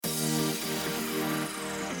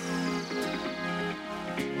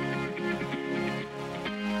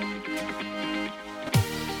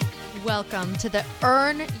welcome to the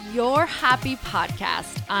Earn Your Happy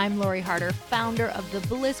podcast. I'm Lori Harder, founder of the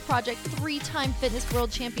Bliss Project, 3-time fitness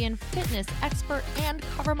world champion, fitness expert, and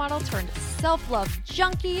cover model turned self-love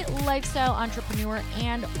junkie, lifestyle entrepreneur,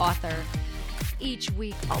 and author. Each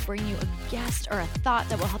week, I'll bring you a guest or a thought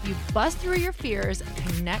that will help you bust through your fears,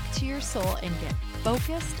 connect to your soul, and get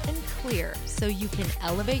focused and clear so you can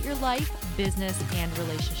elevate your life, business, and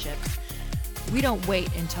relationships. We don't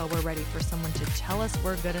wait until we're ready for someone to tell us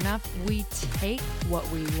we're good enough. We take what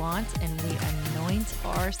we want and we anoint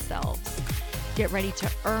ourselves. Get ready to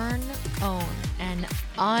earn, own, and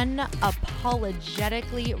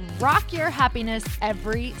unapologetically rock your happiness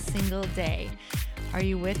every single day. Are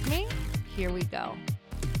you with me? Here we go.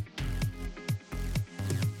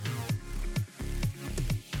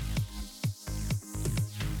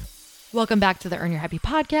 Welcome back to the Earn Your Happy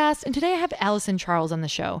podcast. And today I have Allison Charles on the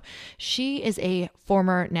show. She is a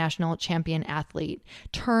former national champion athlete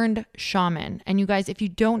turned shaman. And you guys, if you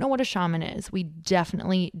don't know what a shaman is, we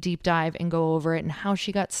definitely deep dive and go over it and how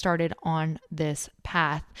she got started on this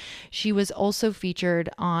path. She was also featured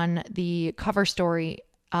on the cover story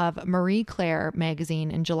of Marie Claire magazine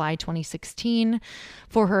in July 2016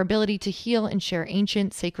 for her ability to heal and share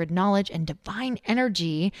ancient sacred knowledge and divine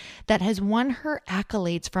energy that has won her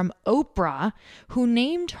accolades from Oprah, who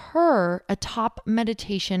named her a top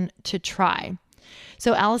meditation to try.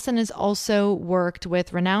 So Allison has also worked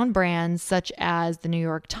with renowned brands such as the New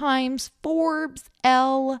York Times, Forbes,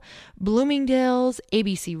 Elle, Bloomingdale's,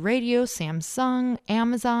 ABC Radio, Samsung,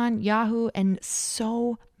 Amazon, Yahoo, and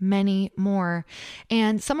so many more.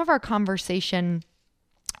 And some of our conversation,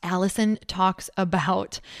 Allison talks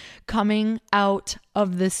about coming out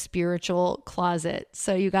of the spiritual closet.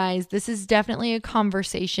 So you guys, this is definitely a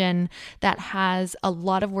conversation that has a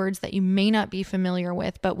lot of words that you may not be familiar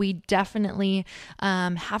with, but we definitely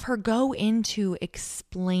have her go into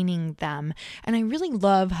explaining them. And I really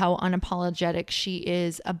love how unapologetic she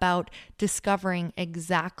is about discovering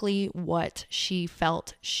exactly what she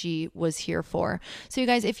felt she was here for. So you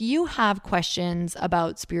guys, if you have questions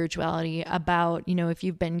about spirituality, about, if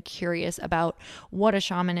you've been curious about what a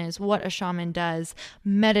shaman is, what a shaman does,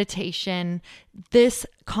 meditation, this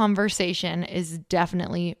conversation is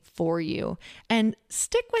definitely for you. And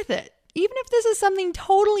stick with it. Even if this is something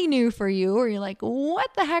totally new for you, or you're like,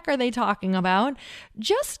 what the heck are they talking about?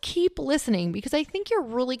 Just keep listening, because I think you're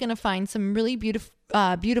really going to find some really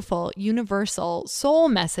beautiful, universal soul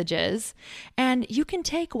messages, and you can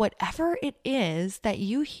take whatever it is that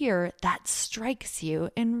you hear that strikes you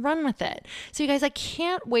and run with it. So you guys, I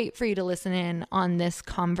can't wait for you to listen in on this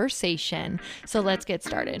conversation. So let's get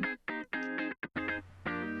started.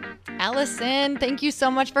 Allison, thank you so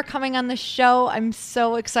much for coming on the show. I'm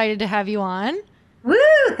so excited to have you on. Woo!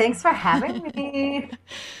 Thanks for having me.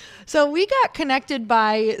 So we got connected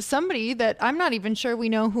by somebody that I'm not even sure we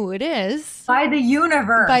know who it is. By the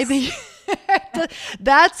universe.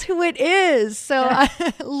 That's who it is. So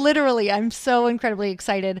literally, I'm so incredibly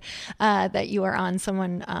excited that you are on.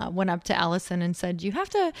 Someone went up to Allison and said, you have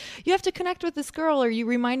to connect with this girl, or you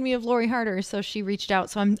remind me of Lori Harder. So she reached out.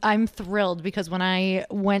 So I'm thrilled, because when I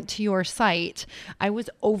went to your site, I was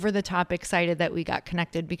over the top excited that we got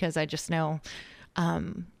connected, because I just know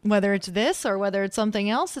whether it's this or whether it's something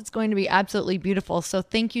else, it's going to be absolutely beautiful. So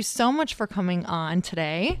thank you so much for coming on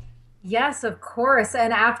today. Yes, of course.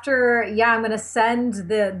 And after, I'm going to send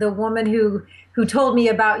the woman who told me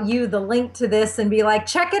about you the link to this and be like,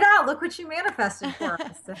 check it out. Look what you manifested for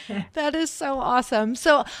us. That is so awesome.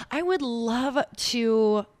 So I would love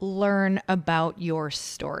to learn about your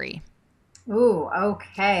story. Ooh,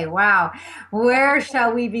 okay. Wow. Where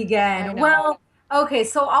shall we begin? Well, okay,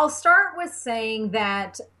 so I'll start with saying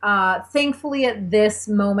that thankfully at this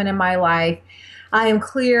moment in my life, I am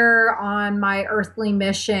clear on my earthly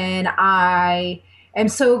mission. I am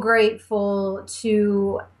so grateful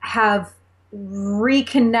to have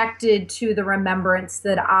reconnected to the remembrance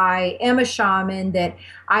that I am a shaman, that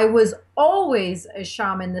I was always a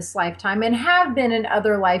shaman this lifetime and have been in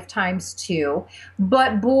other lifetimes too.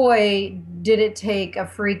 But boy, did it take a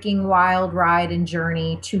freaking wild ride and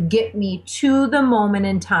journey to get me to the moment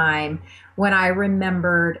in time when I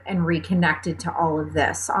remembered and reconnected to all of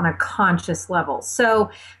this on a conscious level. So,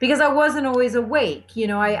 because I wasn't always awake,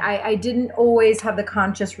 I didn't always have the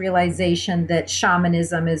conscious realization that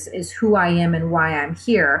shamanism is who I am and why I'm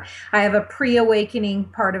here. I have a pre-awakening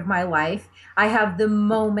part of my life. I have the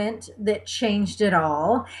moment that changed it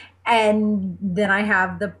all. And then I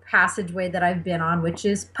have the passageway that I've been on, which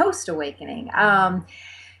is post-awakening.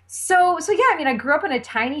 So yeah, I grew up in a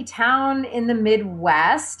tiny town in the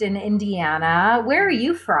Midwest in Indiana. Where are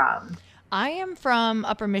you from? I am from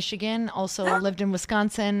Upper Michigan, also lived in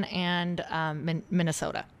Wisconsin and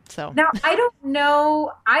Minnesota. So Now, I don't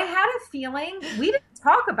know. I had a feeling we didn't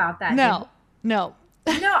talk about that, did we? no, no.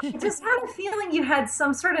 No, I just had a feeling you had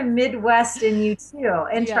some sort of Midwest in you too.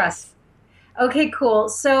 Interesting. Yes. Okay, cool.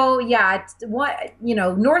 So yeah, it's what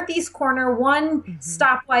northeast corner, one Hmm.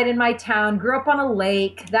 stoplight in my town. Grew up on a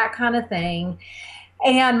lake, that kind of thing.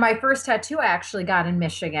 And my first tattoo I actually got in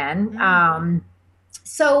Michigan. Mm.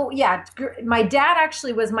 So yeah, my dad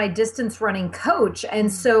actually was my distance running coach, and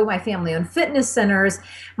Mm. so my family owned fitness centers.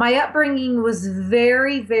 My upbringing was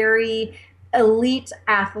very, very elite,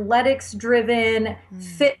 athletics driven, Mm.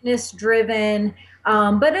 fitness driven,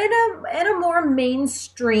 but in a more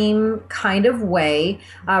mainstream kind of way.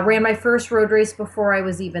 Ran my first road race before I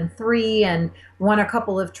was even 3, and won a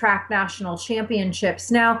couple of track national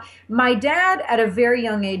championships. Now, my dad at a very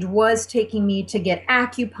young age was taking me to get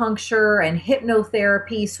acupuncture and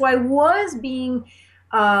hypnotherapy. So I was being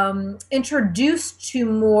introduced to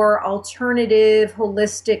more alternative,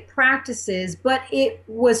 holistic practices, but it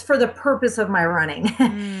was for the purpose of my running.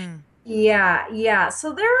 Mm. Yeah, yeah.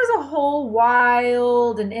 So there was a whole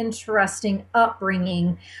wild and interesting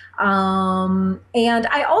upbringing. And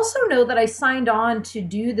I also know that I signed on to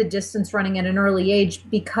do the distance running at an early age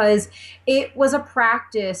because it was a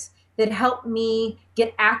practice that helped me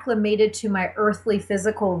get acclimated to my earthly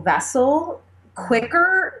physical vessel Mm.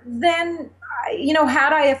 quicker than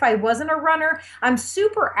had I if I wasn't a runner. I'm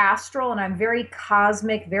super astral and I'm very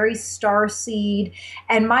cosmic, very star seed,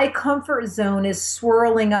 and my comfort zone is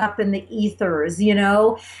swirling up in the ethers.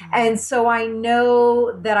 Mm. And so I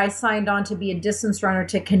know that I signed on to be a distance runner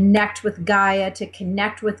to connect with Gaia, to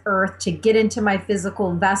connect with Earth, to get into my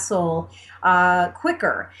physical vessel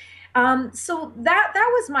quicker. So that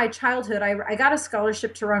was my childhood. I got a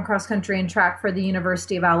scholarship to run cross country and track for the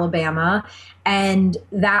University of Alabama, and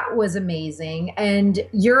that was amazing. And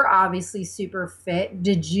you're obviously super fit.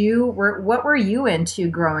 What were you into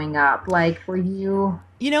growing up? Like, were you?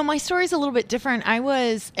 My story's a little bit different. I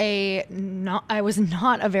was not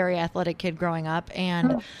a very athletic kid growing up,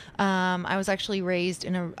 and I was actually raised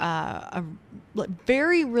in a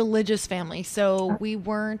very religious family. So we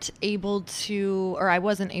weren't able to, or I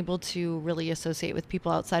wasn't able to really associate with people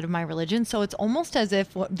outside of my religion. So it's almost as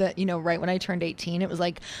if right when I turned 18, it was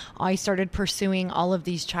like I started pursuing all of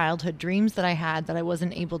these childhood dreams that I had that I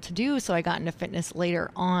wasn't able to do. So I got into fitness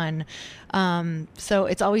later on. So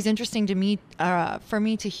it's always interesting to me, for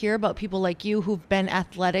me to hear about people like you who've been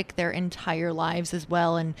athletic their entire lives as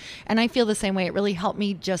well. And I feel the same way. It really helped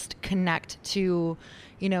me just connect to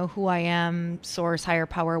who I am, source, higher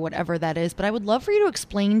power, whatever that is. But I would love for you to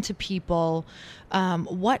explain to people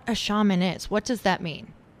what a shaman is. What does that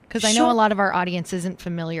mean? Because I know a Sure. lot of our audience isn't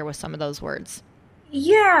familiar with some of those words.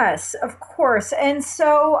 Yes, of course. And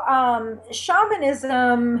so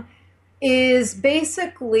shamanism is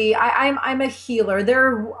basically I'm a healer. There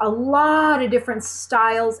are a lot of different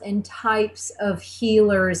styles and types of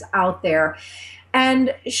healers out there.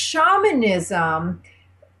 And shamanism,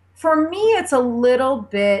 for me, it's a little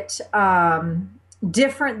bit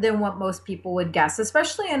different than what most people would guess,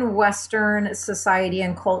 especially in Western society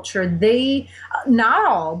and culture. Not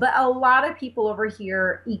all, but a lot of people over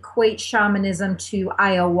here equate shamanism to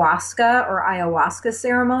ayahuasca or ayahuasca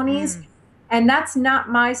ceremonies. Mm. And that's not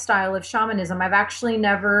my style of shamanism. I've actually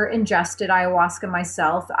never ingested ayahuasca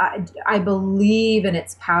myself. I believe in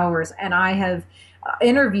its powers, and I have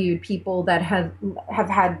interviewed people that have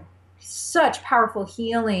had such powerful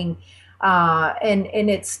healing, and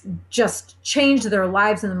it's just changed their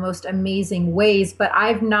lives in the most amazing ways. But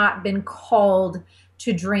I've not been called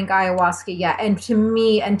to drink ayahuasca yet. And to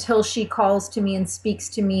me, until she calls to me and speaks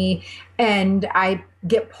to me, and I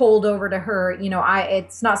get pulled over to her,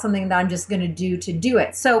 it's not something that I'm just going to do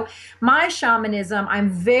it. So my shamanism, I'm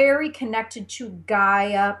very connected to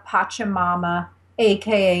Gaia, Pachamama,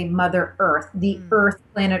 aka Mother Earth, the Mm. Earth,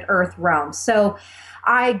 planet Earth realm. So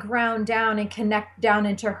I ground down and connect down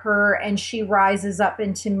into her, and she rises up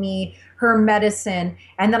into me, her medicine.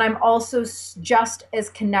 And then I'm also just as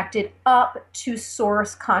connected up to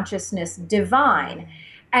source consciousness divine.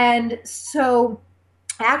 And so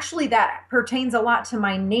actually that pertains a lot to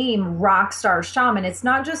my name, Rockstar Shaman. It's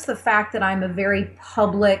not just the fact that I'm a very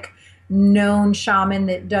public known shaman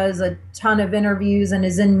that does a ton of interviews and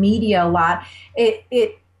is in media a lot.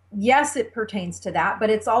 It yes, it pertains to that, but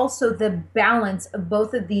it's also the balance of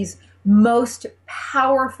both of these most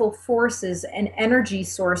powerful forces and energy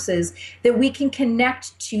sources that we can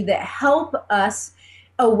connect to, that help us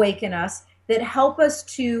awaken us, that help us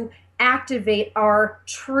to activate our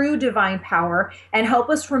true divine power and help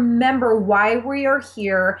us remember why we are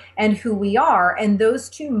here and who we are. And those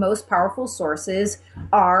two most powerful sources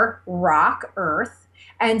are rock, earth,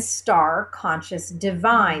 and star, conscious,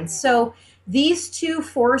 divine. So these two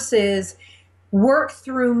forces work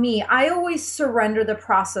through me. I always surrender the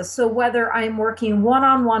process. So whether I'm working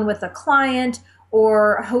one-on-one with a client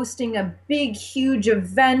or hosting a big, huge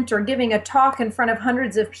event or giving a talk in front of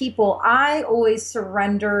hundreds of people, I always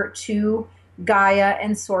surrender to Gaia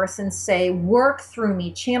and Source and say, work through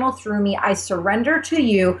me, channel through me. I surrender to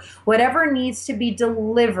you. Whatever needs to be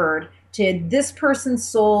delivered to this person's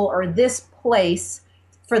soul or this place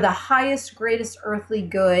for the highest, greatest earthly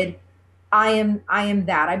good, I am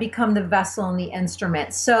that. I become the vessel and the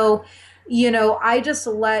instrument. So I just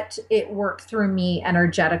let it work through me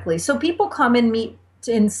energetically. So people come and meet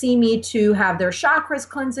and see me to have their chakras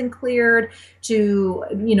cleansed and cleared,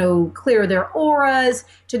 to, clear their auras,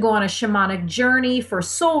 to go on a shamanic journey for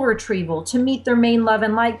soul retrieval, to meet their main love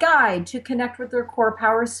and light guide, to connect with their core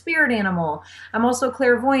power spirit animal. I'm also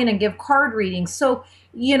clairvoyant and give card readings. So,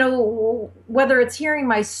 whether it's hearing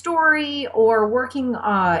my story or working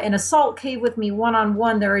in a salt cave with me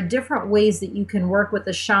one-on-one, there are different ways that you can work with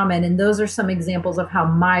the shaman. And those are some examples of how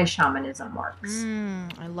my shamanism works.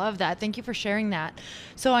 I love that. Thank you for sharing that.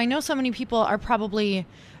 So I know so many people are probably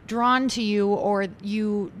drawn to you, or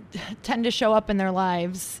you tend to show up in their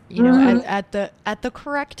lives, at the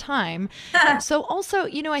correct time. So also,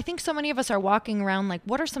 I think so many of us are walking around like,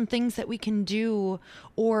 what are some things that we can do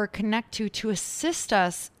or connect to assist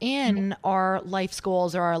us in our life's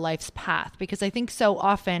goals or our life's path? Because I think so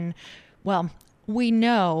often, we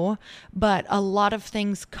know, but a lot of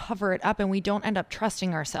things cover it up and we don't end up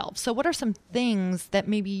trusting ourselves. So what are some things that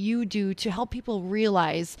maybe you do to help people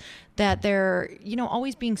realize that they're,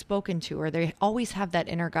 always being spoken to, or they always have that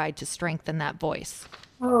inner guide to strengthen that voice?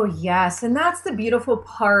 Oh, yes. And that's the beautiful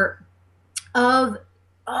part of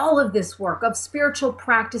all of this work, of spiritual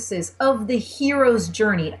practices, of the hero's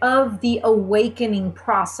journey, of the awakening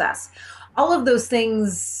process. All of those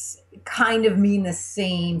things kind of mean the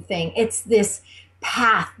same thing. It's this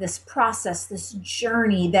path, this process, this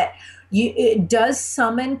journey that it does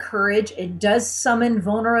summon courage. It does summon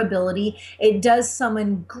vulnerability. It does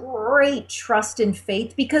summon great trust and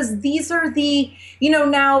faith, because these are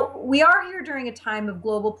now we are here during a time of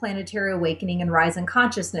global planetary awakening and rise in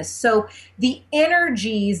consciousness. So the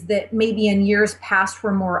energies that maybe in years past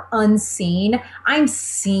were more unseen, I'm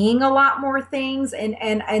seeing a lot more things, and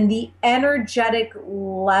the energetic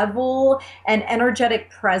level and energetic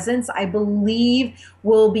presence, I believe,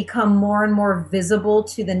 will become more and more visible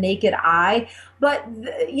to the naked eye. But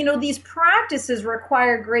these practices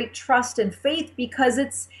require great trust and faith, because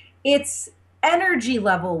it's energy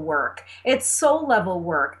level work, it's soul level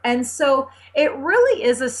work. And so it really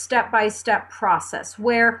is a step-by-step process,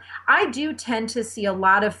 where I do tend to see a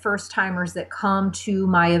lot of first timers that come to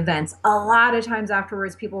my events. A lot of times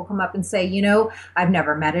afterwards, people will come up and say, I've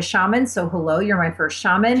never met a shaman, so hello, you're my first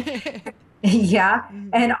shaman. Yeah.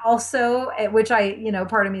 And also, which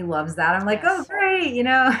part of me loves that. I'm like, oh, great.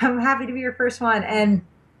 I'm happy to be your first one. And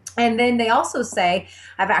then they also say,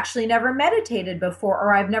 I've actually never meditated before,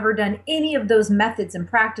 or I've never done any of those methods and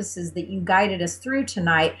practices that you guided us through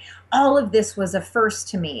tonight. All of this was a first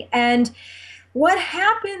to me. And what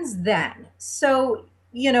happens then? So,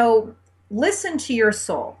 listen to your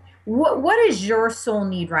soul. What does your soul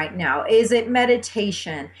need right now? Is it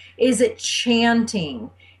meditation? Is it chanting?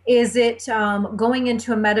 Is it going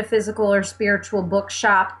into a metaphysical or spiritual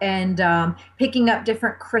bookshop and picking up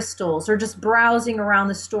different crystals, or just browsing around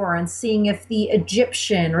the store and seeing if the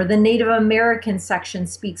Egyptian or the Native American section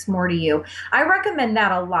speaks more to you? I recommend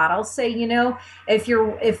that a lot. I'll say, if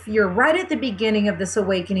you're right at the beginning of this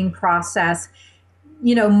awakening process,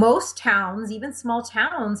 most towns, even small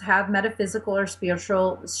towns, have metaphysical or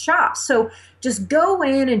spiritual shops. So just go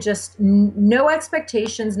in and just no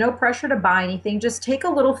expectations, no pressure to buy anything. Just take a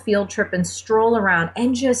little field trip and stroll around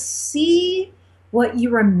and just see what you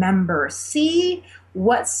remember. See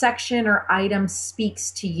what section or item speaks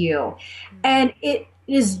to you. And it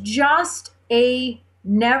is just a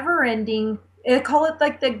never-ending, I call it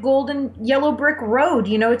like the golden yellow brick road.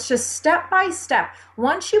 It's just step by step.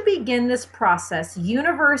 Once you begin this process,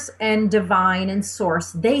 universe and divine and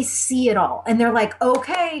source, they see it all. And they're like,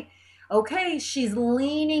 okay, she's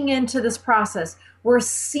leaning into this process. We're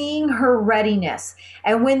seeing her readiness.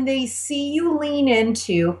 And when they see you lean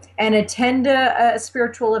into and attend a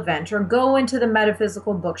spiritual event, or go into the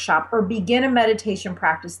metaphysical bookshop, or begin a meditation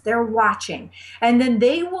practice, they're watching. And then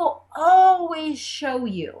they will always show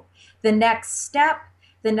you the next step,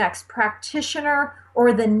 the next practitioner,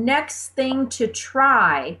 or the next thing to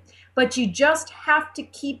try. but you just have to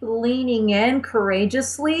keep leaning in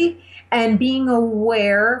courageously and being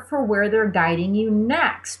aware for where they're guiding you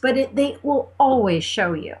next. But they will always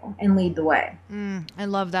show you and lead the way. I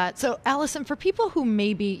love that. So, Allison, for people who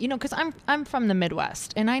maybe, because I'm from the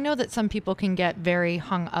Midwest, and I know that some people can get very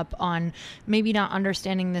hung up on maybe not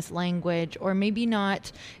understanding this language, or maybe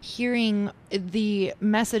not hearing the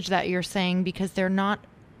message that you're saying because they're not,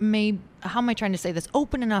 how am I trying to say this,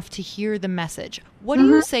 open enough to hear the message. What do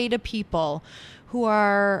you say to people who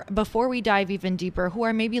are, before we dive even deeper, who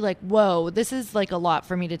are maybe like, whoa, this is like a lot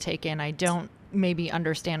for me to take in. I don't maybe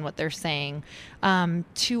understand what they're saying,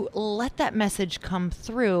 to let that message come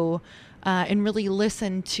through, and really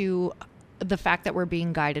listen to the fact that we're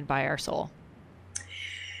being guided by our soul?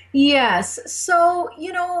 Yes. So,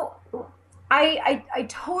 I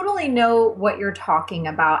totally know what you're talking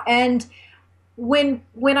about. And when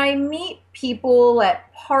I meet people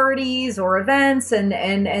at parties or events, and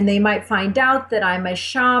they might find out that I'm a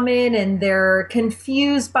shaman and they're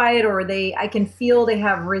confused by it, or I can feel they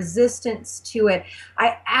have resistance to it,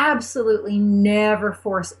 I absolutely never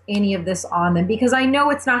force any of this on them, because I know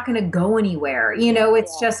it's not going to go anywhere.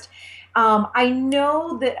 It's just, I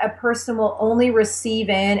know that a person will only receive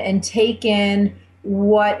in and take in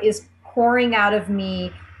what is pouring out of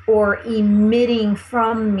me or emitting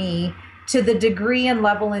from me to the degree and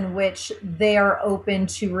level in which they are open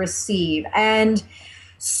to receive. And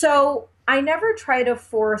so I never try to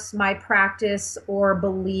force my practice or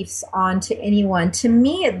beliefs onto anyone. To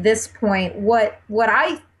me, at this point, what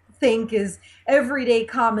I think is everyday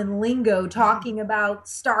common lingo, talking about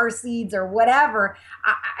star seeds or whatever,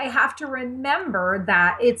 I have to remember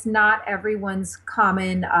that it's not everyone's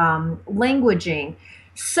common languaging.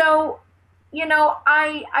 So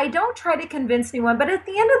I don't try to convince anyone, but at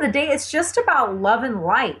the end of the day, it's just about love and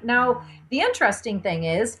light. Now, the interesting thing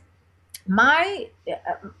is and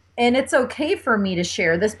it's okay for me to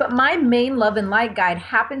share this, but my main love and light guide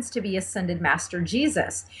happens to be Ascended Master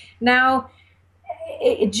Jesus. Now,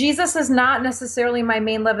 Jesus is not necessarily my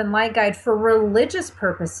main love and light guide for religious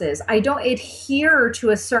purposes. I don't adhere to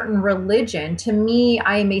a certain religion. To me,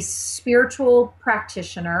 I am a spiritual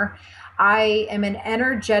practitioner. I am an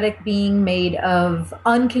energetic being made of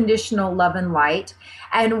unconditional love and light.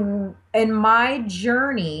 And in my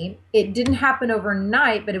journey, it didn't happen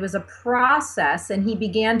overnight, but it was a process. And he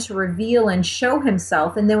began to reveal and show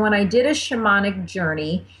himself. And then when I did a shamanic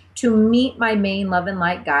journey to meet my main love and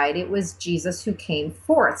light guide, it was Jesus who came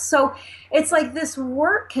forth. So it's like this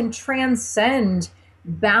work can transcend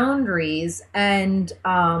boundaries, and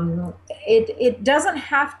it doesn't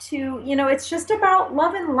have to, it's just about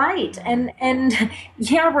love and light, and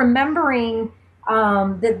yeah, remembering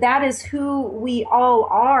that is who we all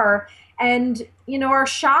are. And our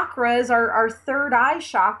chakras, our third eye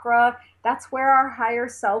chakra, that's where our higher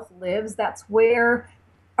self lives. That's where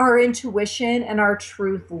our intuition and our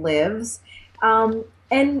truth lives.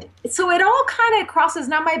 And so it all kind of crosses.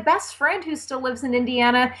 Now, my best friend who still lives in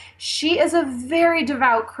Indiana, she is a very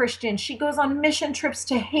devout Christian. She goes on mission trips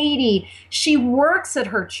to Haiti. She works at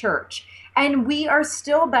her church. And we are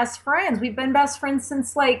still best friends. We've been best friends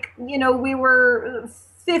since we were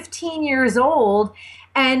 15 years old.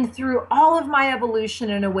 And through all of my evolution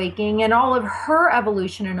and awakening and all of her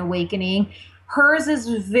evolution and awakening, hers is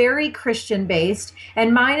very Christian based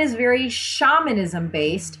and mine is very shamanism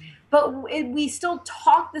based. But we still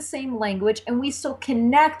talk the same language and we still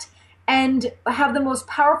connect and have the most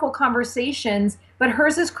powerful conversations. But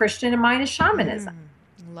hers is Christian and mine is shamanism.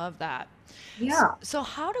 Love that. Yeah. So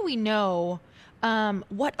how do we know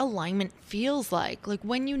what alignment feels like? Like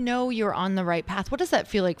when you're on the right path, what does that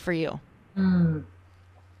feel like for you?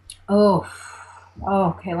 Oh,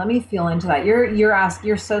 okay. Let me feel into that.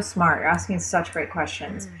 You're so smart. You're asking such great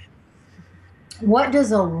questions. What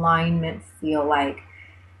does alignment feel like?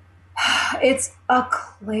 It's a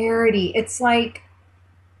clarity. It's like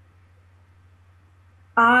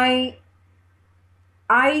I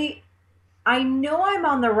know I'm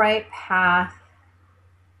on the right path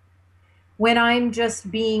when I'm just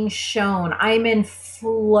being shown. I'm in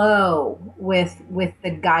flow with the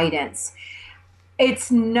guidance. It's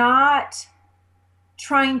not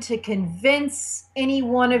trying to convince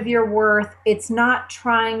anyone of your worth. It's not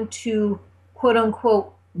trying to, quote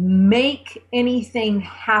unquote, make anything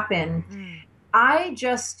happen. I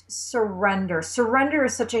just surrender. Surrender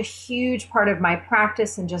is such a huge part of my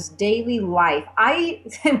practice and just daily life. I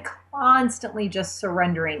am constantly just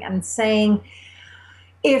surrendering and saying,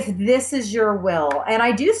 if this is your will, and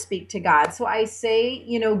I do speak to God. So I say,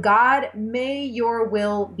 God, may your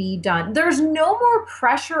will be done. There's no more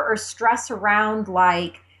pressure or stress around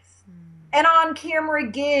an on-camera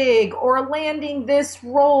gig or landing this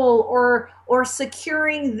role or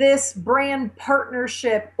securing this brand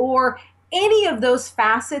partnership or any of those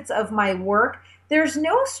facets of my work, there's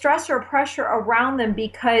no stress or pressure around them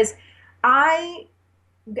because I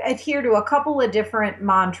adhere to a couple of different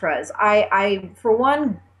mantras. I for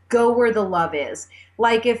one, go where the love is.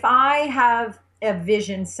 Like if I have a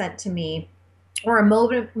vision sent to me or a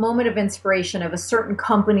moment of inspiration of a certain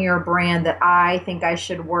company or brand that I think I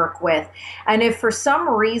should work with, and if for some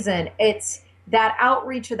reason it's that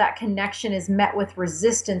outreach or that connection is met with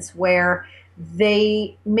resistance where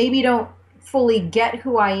they maybe don't fully get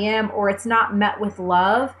who I am or it's not met with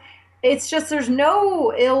love, it's just there's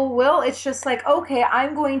no ill will. It's just like, okay,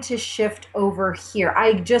 I'm going to shift over here.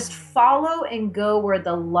 I just follow and go where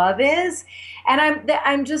the love is. And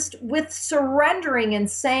I'm just with surrendering and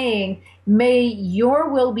saying, may your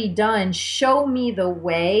will be done. Show me the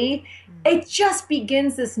way. It just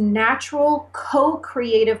begins this natural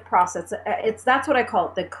co-creative process. It's that's what I call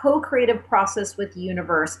it, the co-creative process with the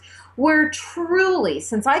universe, where truly,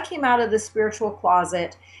 since I came out of the spiritual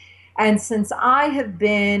closet, and since I have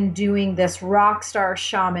been doing this rock star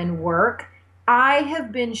shaman work, I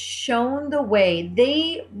have been shown the way.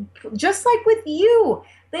 They, just like with you,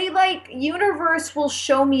 they like, universe will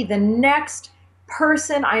show me the next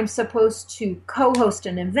person I'm supposed to co-host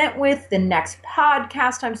an event with, the next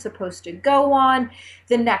podcast I'm supposed to go on,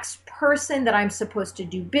 the next person that I'm supposed to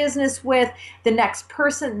do business with, the next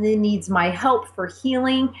person that needs my help for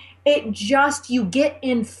healing. It just, you get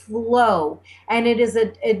in flow, and it is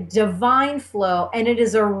a divine flow, and it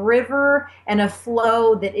is a river and a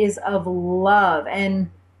flow that is of love.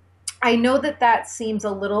 And I know that that seems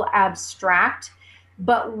a little abstract,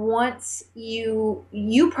 but once you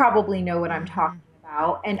probably know what I'm talking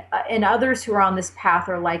about, and others who are on this path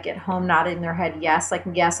are like at home nodding their head yes, like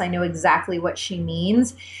yes, I know exactly what she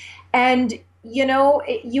means. And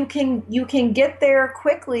you can get there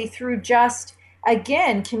quickly through just,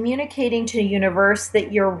 again, communicating to the universe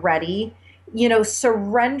that you're ready,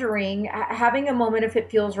 surrendering, having a moment if it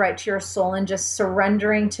feels right to your soul, and just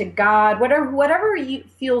surrendering to God, whatever you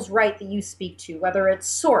feels right that you speak to, whether it's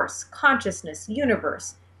source, consciousness,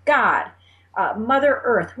 universe, God, Mother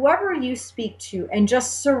Earth, whoever you speak to, and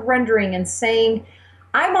just surrendering and saying,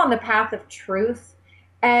 I'm on the path of truth,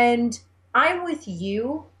 and I'm with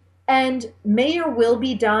you, and may your will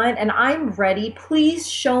be done, and I'm ready. Please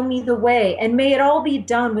show me the way, and may it all be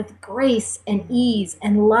done with grace and ease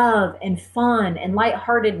and love and fun and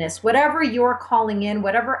lightheartedness, whatever you're calling in,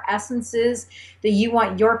 whatever essences that you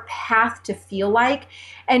want your path to feel like,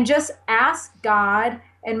 and just ask God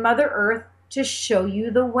and Mother Earth to show you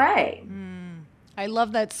the way. I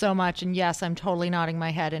love that so much. And yes, I'm totally nodding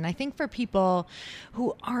my head. And I think for people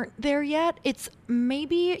who aren't there yet, it's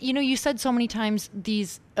maybe, you said so many times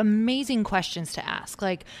these amazing questions to ask,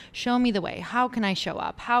 like, show me the way. How can I show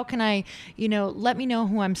up? How can I, let me know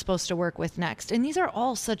who I'm supposed to work with next? And these are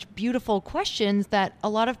all such beautiful questions that a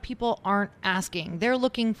lot of people aren't asking. They're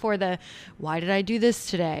looking for the, why did I do this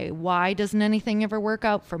today? Why doesn't anything ever work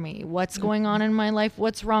out for me? What's going on in my life?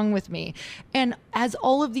 What's wrong with me? And as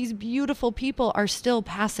all of these beautiful people are still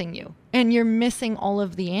passing you, and you're missing all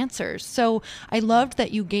of the answers. So I loved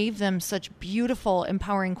that you gave them such beautiful,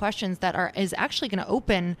 empowering questions that is actually going to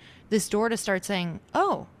open this door to start saying,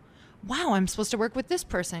 oh, wow, I'm supposed to work with this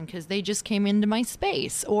person because they just came into my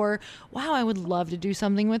space. Or, wow, I would love to do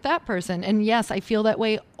something with that person. And yes, I feel that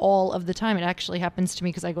way all of the time. It actually happens to me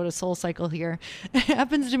because I go to Soul Cycle here. It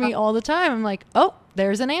happens to me all the time. I'm like, oh,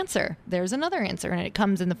 there's an answer. There's another answer. And it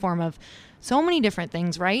comes in the form of so many different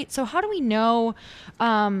things, right? So how do we know,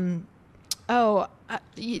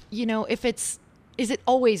 if is it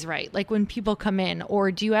always right? Like when people come in,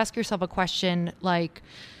 or do you ask yourself a question like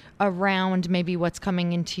around maybe what's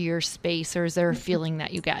coming into your space, or is there a feeling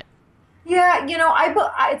that you get? Yeah,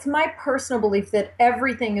 it's my personal belief that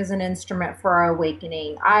everything is an instrument for our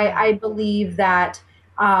awakening. I believe that,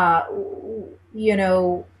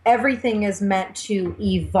 everything is meant to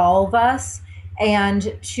evolve us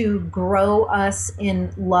and to grow us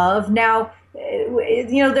in love. Now,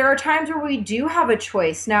 there are times where we do have a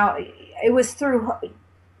choice. Now, it was through,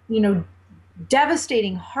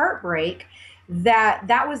 devastating heartbreak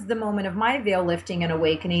that was the moment of my veil lifting and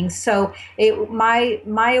awakening. So my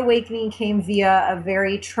awakening came via a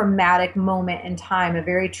very traumatic moment in time, a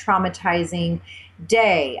very traumatizing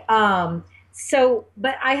day.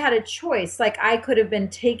 But I had a choice. Like I could have been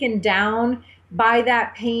taken down by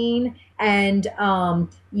that pain, and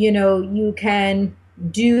you can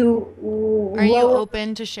do. Are you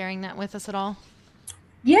open to sharing that with us at all?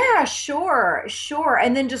 Yeah, sure, sure.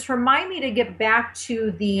 And then just remind me to get back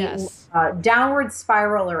to the Yes. downward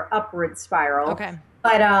spiral or upward spiral. Okay.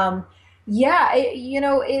 But yeah,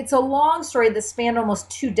 it's a long story that spanned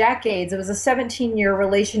almost 2 decades. It was a 17-year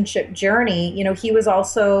relationship journey. He was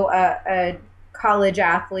also a college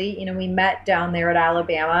athlete. We met down there at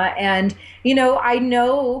Alabama. And, I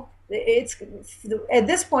know it's at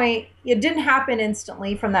this point, it didn't happen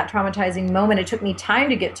instantly from that traumatizing moment. It took me time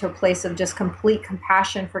to get to a place of just complete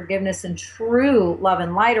compassion, forgiveness, and true love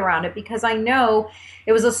and light around it, because I know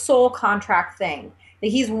it was a soul contract thing.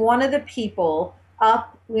 That he's one of the people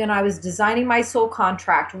up when I was designing my soul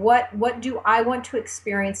contract. What do I want to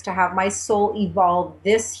experience to have my soul evolve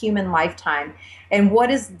this human lifetime? And what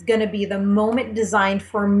is going to be the moment designed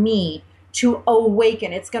for me to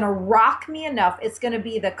awaken? It's going to rock me enough. It's going to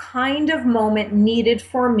be the kind of moment needed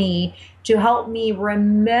for me to help me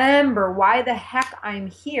remember why the heck I'm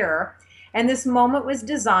here. And this moment was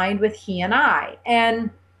designed with he and I.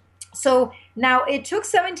 And so now it took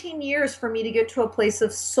 17 years for me to get to a place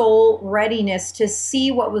of soul readiness to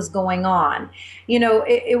see what was going on.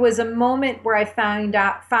 It was a moment where I found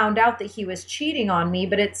out that he was cheating on me,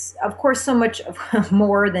 but it's of course so much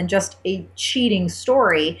more than just a cheating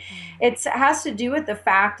story. It has to do with the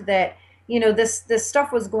fact that this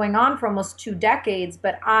stuff was going on for almost 2 decades,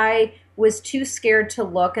 but I was too scared to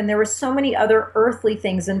look, and there were so many other earthly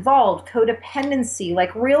things involved, codependency,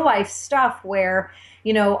 like real life stuff where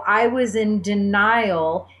I was in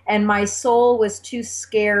denial and my soul was too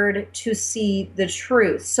scared to see the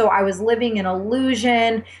truth. So I was living in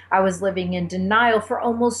illusion. I was living in denial for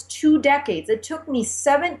almost 2 decades. It took me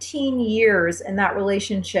 17 years in that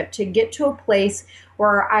relationship to get to a place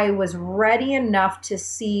where I was ready enough to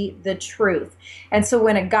see the truth. And so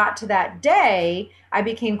when it got to that day, I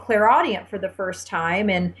became clairaudient for the first time,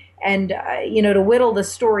 and to whittle the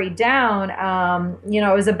story down,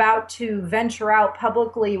 I was about to venture out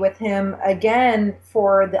publicly with him again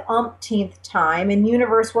for the umpteenth time, and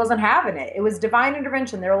universe wasn't having it. It was divine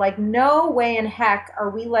intervention. They were like, no way in heck are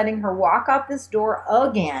we letting her walk out this door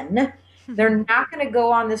again. They're not going to go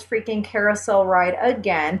on this freaking carousel ride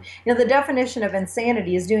again. The definition of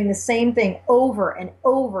insanity is doing the same thing over and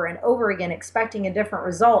over and over again, expecting a different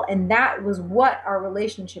result. And that was what our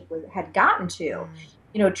relationship had gotten to.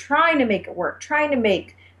 Trying to make it work, trying to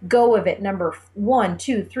make go of it number one,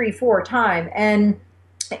 two, three, four time. And,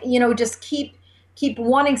 just keep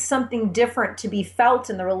wanting something different to be felt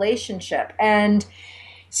in the relationship. And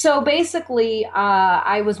so basically,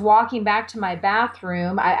 I was walking back to my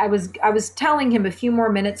bathroom. I was telling him a few more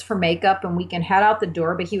minutes for makeup and we can head out the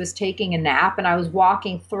door, but he was taking a nap, and I was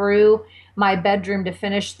walking through my bedroom to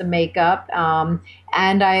finish the makeup.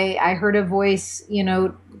 And I heard a voice,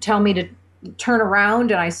 tell me to turn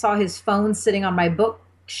around, and I saw his phone sitting on my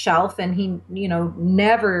bookshelf, and he,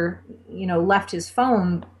 never, left his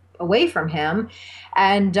phone away from him.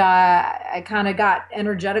 And I kind of got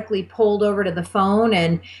energetically pulled over to the phone,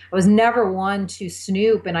 and I was never one to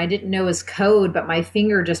snoop, and I didn't know his code, but my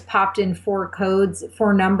finger just popped in four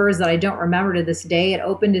numbers that I don't remember to this day. It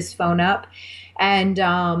opened his phone up, and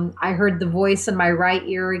I heard the voice in my right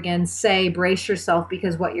ear again say, brace yourself,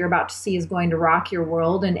 because what you're about to see is going to rock your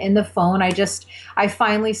world. And in the phone, I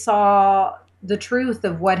finally saw the truth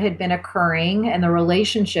of what had been occurring in the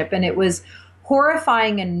relationship. And it was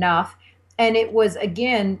horrifying enough. And it was,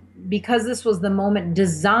 again, because this was the moment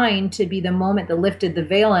designed to be the moment that lifted the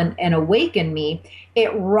veil and awakened me, it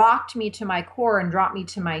rocked me to my core and dropped me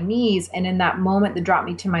to my knees. And in that moment that dropped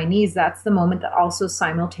me to my knees, that's the moment that also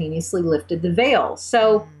simultaneously lifted the veil.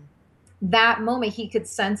 So that moment, he could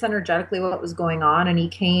sense energetically what was going on. And he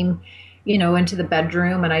came, into the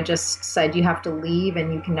bedroom, and I just said, you have to leave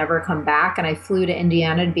and you can never come back. And I flew to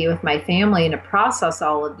Indiana to be with my family and to process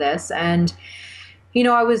all of this. And it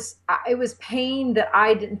was pain that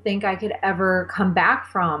I didn't think I could ever come back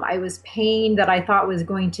from. I was pain that I thought was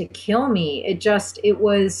going to kill me. It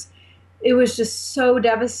was just so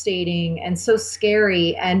devastating and so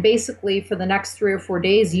scary. And basically for the next 3 or 4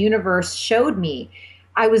 days, the universe showed me.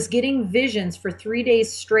 I was getting visions for 3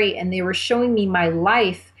 days straight, and they were showing me my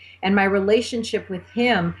life and my relationship with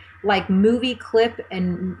him, like movie clip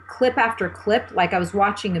and clip after clip, like I was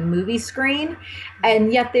watching a movie screen.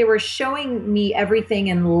 And yet they were showing me everything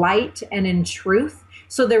in light and in truth.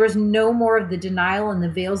 So there was no more of the denial and the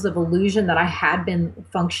veils of illusion that I had been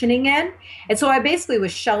functioning in. And so I basically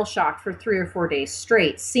was shell shocked for 3 or 4 days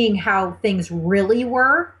straight, seeing how things really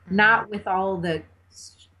were, not with all the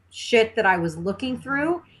shit that I was looking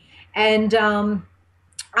through. And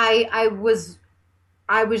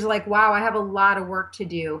I was like, wow, I have a lot of work to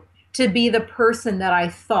do to be the person that I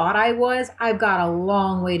thought I was. I've got a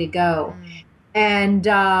long way to go. And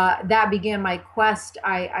that began my quest.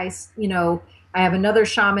 I have another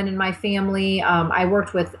shaman in my family. I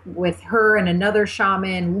worked with her and another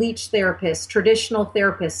shaman, leech therapist, traditional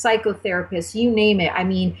therapist, psychotherapist, you name it. I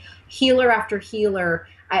mean, healer after healer.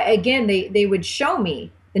 Again, they would show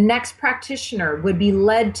me the next practitioner would be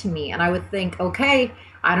led to me, and I would think, okay,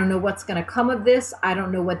 I don't know what's going to come of this. I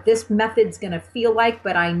don't know what this method's going to feel like,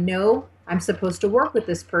 but I know I'm supposed to work with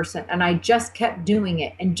this person. And I just kept doing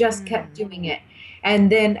it and just kept doing it.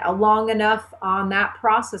 And then, long enough on that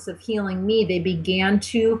process of healing me, they began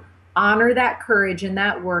to honor that courage and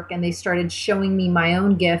that work. And they started showing me my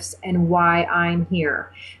own gifts and why I'm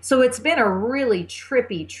here. So it's been a really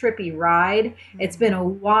trippy ride. It's been a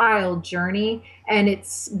wild journey, and it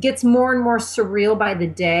gets more and more surreal by the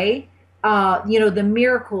day. The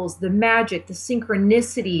miracles, the magic, the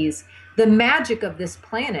synchronicities, the magic of this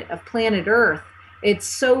planet, of planet Earth. It's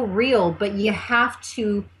so real, but you have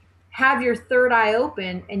to have your third eye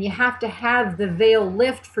open, and you have to have the veil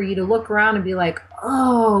lift for you to look around and be like,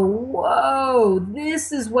 oh, whoa,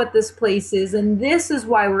 this is what this place is, and this is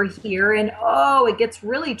why we're here. And oh, it gets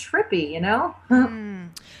really trippy, you know?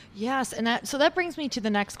 Yes. And so that brings me to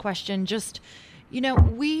the next question. Just,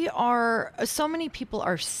 we are, so many people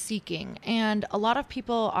are seeking, and a lot of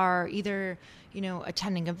people are either,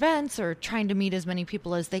 attending events or trying to meet as many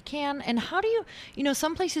people as they can. And how do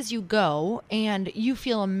some places you go and you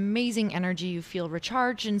feel amazing energy, you feel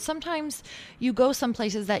recharged. And sometimes you go some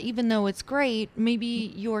places that, even though it's great,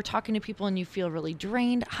 maybe you're talking to people and you feel really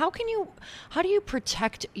drained. How do you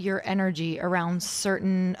protect your energy around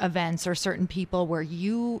certain events or certain people where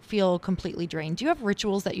you feel completely drained? Do you have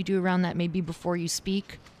rituals that you do around that, maybe before you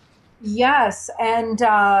speak? Yes. And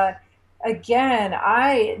again,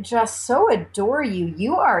 I just so adore you.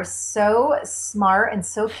 You are so smart and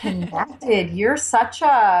so connected. You're such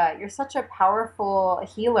a powerful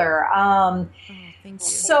healer. Oh, thank you.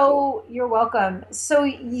 So you're welcome. So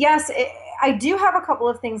yes, I do have a couple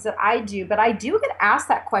of things that I do, but I do get asked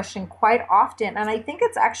that question quite often, and I think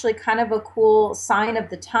it's actually kind of a cool sign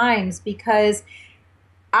of the times, because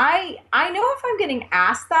I know if I'm getting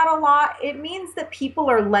asked that a lot, it means that people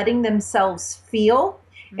are letting themselves feel.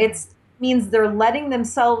 It means they're letting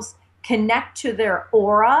themselves connect to their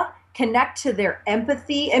aura, connect to their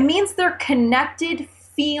empathy. It means they're connected,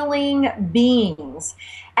 feeling beings.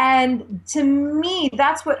 And to me,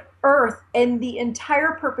 that's what Earth and the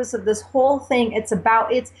entire purpose of this whole thing it's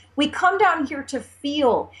about. It's we come down here to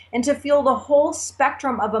feel, and to feel the whole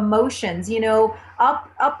spectrum of emotions,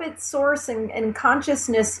 up its source and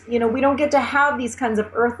consciousness. We don't get to have these kinds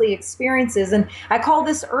of earthly experiences. And I call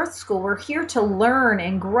this Earth School. We're here to learn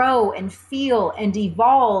and grow and feel and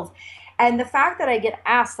evolve. And the fact that I get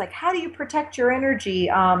asked, like, how do you protect your energy?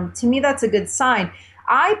 To me, that's a good sign.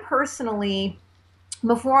 I personally,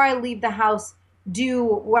 before I leave the house, do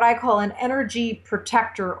what I call an energy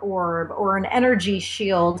protector orb or an energy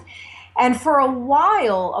shield. And for a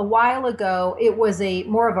while ago, it was a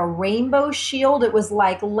more of a rainbow shield. It was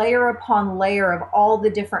like layer upon layer of all the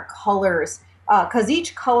different colors, because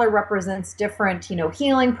each color represents different,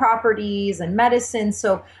 healing properties and medicine.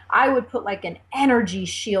 So I would put like an energy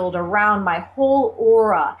shield around my whole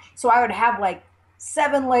aura. So I would have like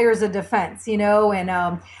 7 layers of defense,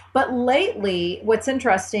 and but lately what's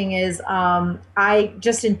interesting is I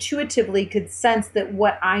just intuitively could sense that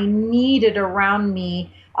what I needed around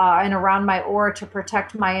me and around my aura to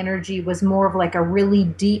protect my energy was more of like a really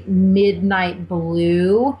deep midnight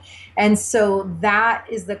blue. And so that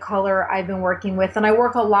is the color I've been working with. And I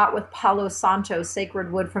work a lot with Palo Santo,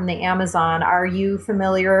 sacred wood from the Amazon. Are you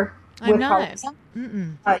familiar I'm with Palo not. Santo?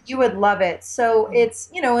 Mm-mm. You would love it. So it's,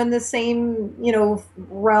 in the same,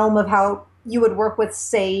 realm of how you would work with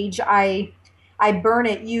sage. I burn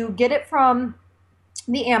it. You get it from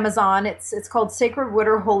the Amazon. It's called sacred wood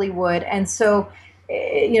or holy wood. And so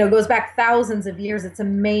it goes back thousands of years. It's a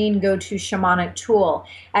main go-to shamanic tool.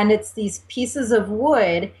 And it's these pieces of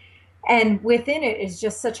wood, and within it is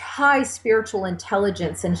just such high spiritual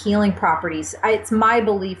intelligence and healing properties. It's my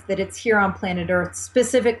belief that it's here on planet Earth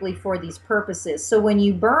specifically for these purposes. So when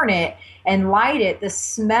you burn it and light it, the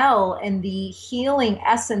smell and the healing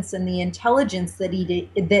essence and the intelligence that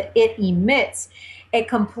it emits, it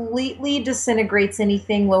completely disintegrates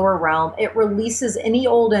anything lower realm. It releases any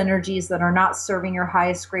old energies that are not serving your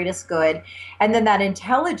highest, greatest good. And then that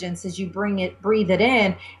intelligence, as you breathe it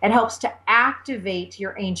in, it helps to activate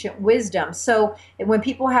your ancient wisdom. So when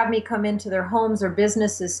people have me come into their homes or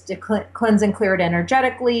businesses to cleanse and clear it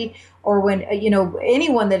energetically, or when,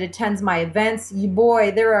 anyone that attends my events,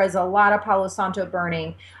 boy, there is a lot of Palo Santo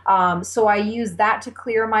burning. So I use that to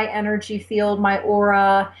clear my energy field, my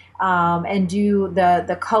aura, and do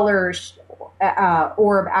the colors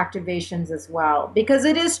orb activations as well, because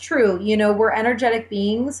it is true, we're energetic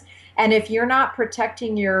beings. And if you're not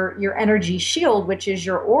protecting your energy shield, which is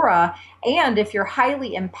your aura, and if you're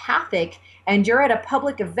highly empathic and you're at a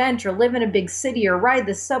public event or live in a big city or ride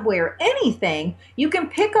the subway or anything, you can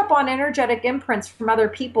pick up on energetic imprints from other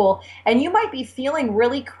people, and you might be feeling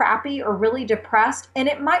really crappy or really depressed, and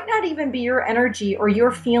it might not even be your energy or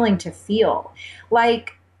your feeling to feel.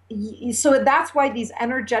 Like, so that's why these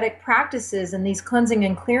energetic practices and these cleansing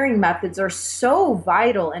and clearing methods are so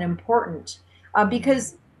vital and important,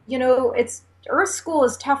 because it's Earth School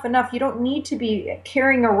is tough enough. You don't need to be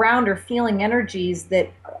carrying around or feeling energies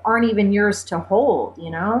that aren't even yours to hold.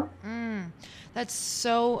 That's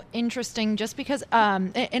so interesting, just because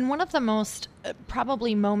in one of the most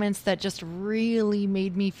probably moments that just really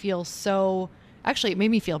made me feel so. Actually, it made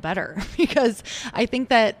me feel better, because I think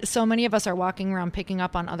that so many of us are walking around picking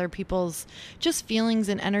up on other people's just feelings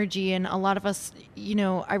and energy. And a lot of us,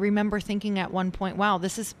 I remember thinking at one point, wow,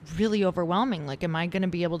 this is really overwhelming. Like, am I going to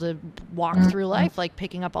be able to walk through life, like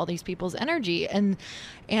picking up all these people's energy? And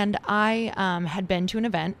I had been to an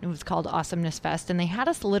event. It was called Awesomeness Fest. And they had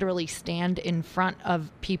us literally stand in front of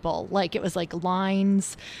people. Like, it was like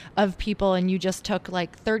lines of people. And you just took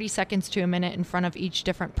like 30 seconds to a minute in front of each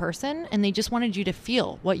different person. And they just wanted you to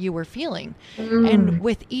feel what you were feeling. And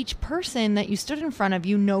with each person that you stood in front of,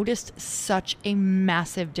 you noticed such a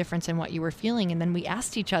massive difference in what you were feeling. And then we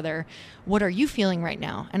asked each other, what are you feeling right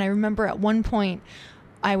now? And I remember at one point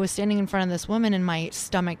I was standing in front of this woman and my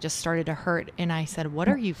stomach just started to hurt. And I said, what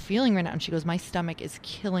are you feeling right now? And she goes, my stomach is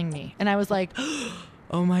killing me. And I was like,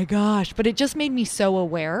 oh my gosh. But it just made me so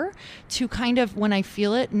aware to kind of, when I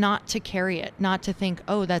feel it, not to carry it, not to think,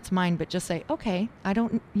 oh, that's mine, but just say, okay, I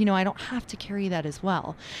don't have to carry that as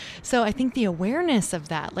well. So I think the awareness of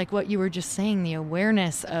that, like what you were just saying, the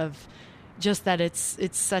awareness of just that it's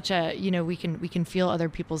such a, we can feel other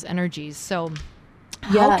people's energies. So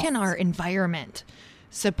how can our environment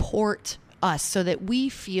support us so that we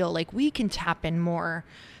feel like we can tap in more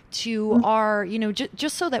to our,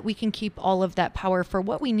 just so that we can keep all of that power for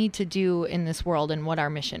what we need to do in this world and what our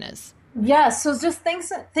mission is? Yeah, so just think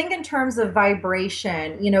in terms of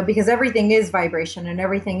vibration, because everything is vibration and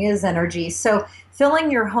everything is energy. So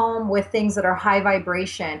filling your home with things that are high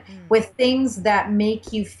vibration, with things that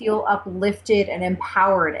make you feel uplifted and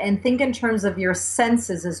empowered, and think in terms of your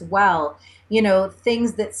senses as well.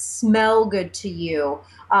 Things that smell good to you,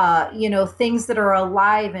 things that are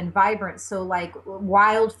alive and vibrant. So like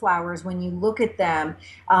wildflowers, when you look at them,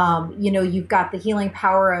 you've got the healing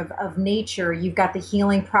power of nature. You've got the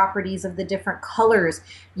healing properties of the different colors.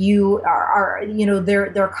 You are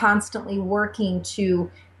they're constantly working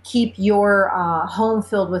to keep your home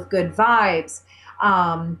filled with good vibes.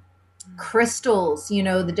 Crystals,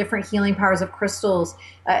 the different healing powers of crystals,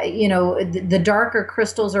 the darker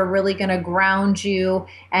crystals are really going to ground you,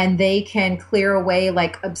 and they can clear away,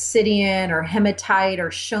 like obsidian or hematite or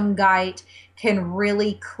shungite can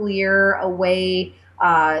really clear away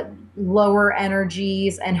lower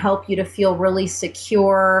energies and help you to feel really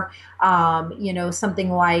secure.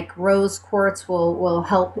 Something like rose quartz will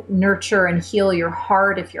help nurture and heal your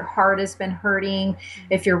heart if your heart has been hurting.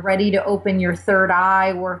 If you're ready to open your third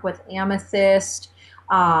eye, work with amethyst,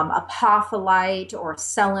 apophyllite or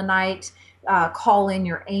selenite. Call in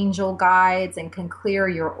your angel guides and can clear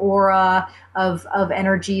your aura of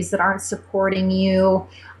energies that aren't supporting you.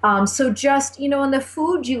 So just, in the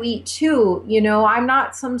food you eat too, I'm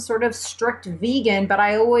not some sort of strict vegan, but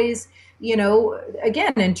I always,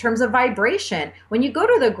 again, in terms of vibration, when you go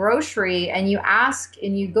to the grocery and you ask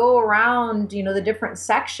and you go around, the different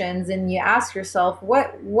sections and you ask yourself,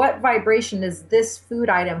 what vibration does this food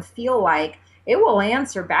item feel like? It will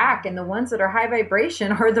answer back. And the ones that are high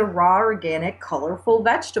vibration are the raw, organic, colorful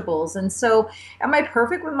vegetables. And so am I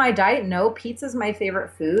perfect with my diet? No, pizza's my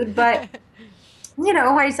favorite food. But,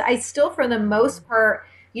 I still, for the most part,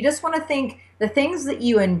 you just want to think the things that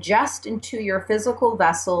you ingest into your physical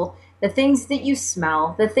vessel, the things that you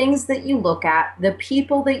smell, the things that you look at, the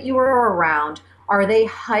people that you are around, are they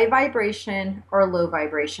high vibration or low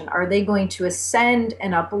vibration? Are they going to ascend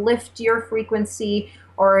and uplift your frequency?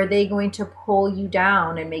 Or are they going to pull you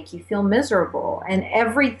down and make you feel miserable? And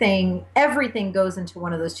everything goes into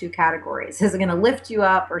one of those two categories. Is it going to lift you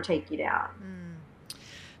up or take you down?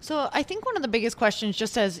 So I think one of the biggest questions,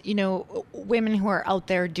 just as, women who are out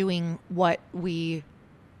there doing what we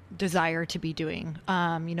desire to be doing,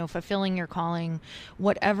 fulfilling your calling,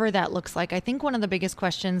 whatever that looks like. I think one of the biggest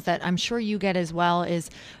questions that I'm sure you get as well is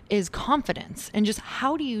confidence, and just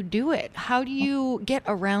how do you do it? How do you get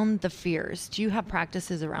around the fears? Do you have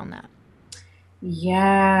practices around that?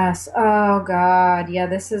 Yes. Oh God. Yeah,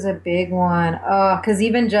 this is a big one. Oh, because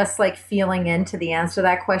even just like feeling into the answer to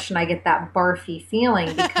that question, I get that barfy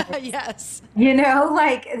feeling because, Yes.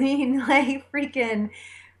 like, I mean, like freaking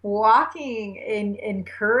walking in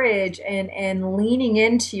courage and leaning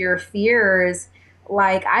into your fears.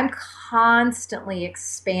 Like I'm constantly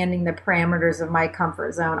expanding the parameters of my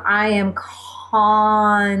comfort zone. I am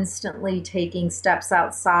constantly taking steps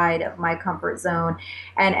outside of my comfort zone.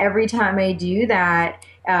 And every time I do that,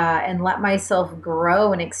 and let myself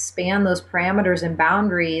grow and expand those parameters and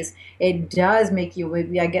boundaries, it does make you,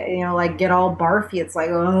 I get, like get all barfy. It's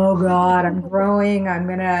like, oh God, I'm growing.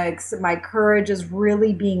 My courage is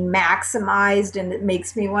really being maximized and it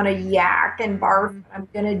makes me want to yak and barf. Mm. I'm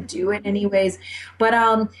going to do it anyways.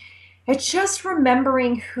 But, it's just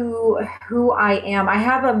remembering who I am. I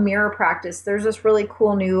have a mirror practice. There's this really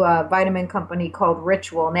cool new vitamin company called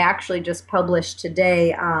Ritual, and they actually just published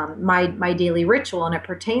today my daily ritual, and it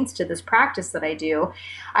pertains to this practice that I do.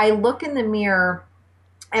 I look in the mirror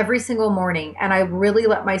every single morning and I really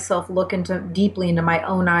let myself look into deeply into my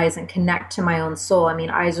own eyes and connect to my own soul. I mean,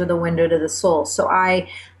 eyes are the window to the soul. So I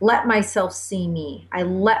let myself see me. I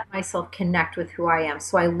let myself connect with who I am.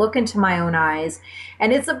 So I look into my own eyes,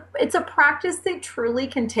 and it's a practice that truly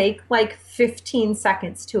can take like 15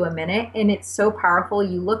 seconds to a minute, and it's so powerful.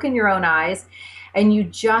 You look in your own eyes and you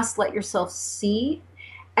just let yourself see,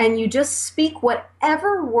 and you just speak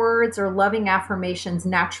whatever words or loving affirmations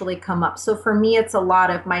naturally come up. So for me, it's a lot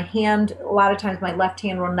of my hand, a lot of times my left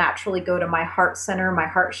hand will naturally go to my heart center, my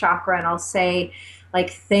heart chakra, and I'll say,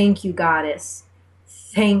 like, thank you, goddess.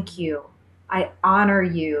 Thank you. I honor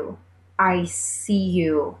you. I see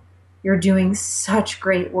you. You're doing such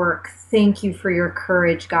great work. Thank you for your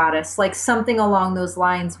courage, goddess. Like something along those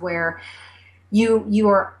lines where you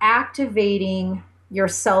are activating your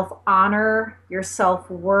self honor, your self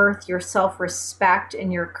worth, your self respect,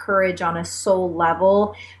 and your courage on a soul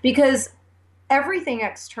level, because everything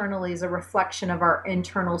externally is a reflection of our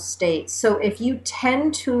internal state. So if you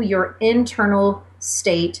tend to your internal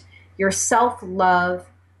state, your self love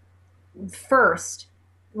first,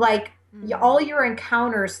 like Mm. all your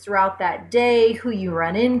encounters throughout that day, who you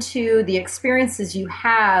run into, the experiences you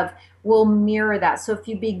have will mirror that. So if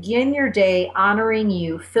you begin your day honoring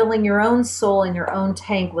you, filling your own soul and your own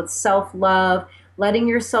tank with self love, letting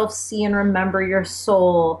yourself see and remember your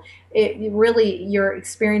soul, it really, your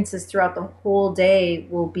experiences throughout the whole day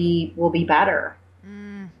will be better.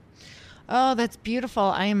 Mm. Oh, that's beautiful.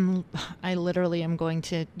 I literally am going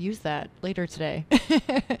to use that later today.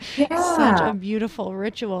 Such a Yeah. beautiful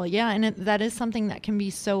ritual. Yeah, and that is something that can be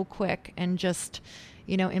so quick and just,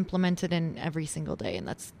 implemented in every single day.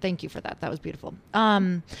 And thank you for that. That was beautiful.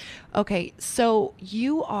 Okay, so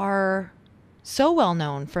you are so well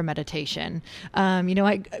known for meditation. When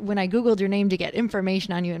I Googled your name to get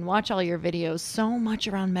information on you and watch all your videos, so much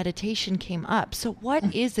around meditation came up. So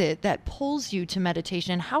what is it that pulls you to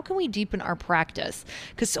meditation? How can we deepen our practice?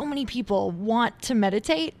 Because so many people want to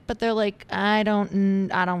meditate, but they're like, I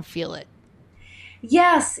don't feel it.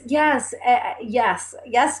 Yes, yes, yes,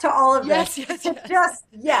 yes to all of this. Yes, yes, yes. Just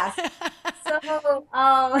yes. So,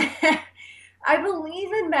 I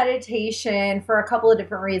believe in meditation for a couple of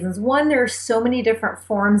different reasons. One, there's so many different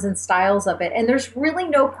forms and styles of it, and there's really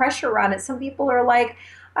no pressure around it. Some people are like,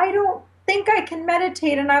 I don't think I can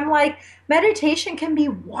meditate. And I'm like, meditation can be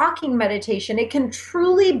walking meditation. It can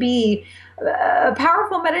truly be a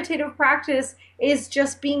powerful meditative practice is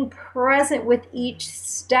just being present with each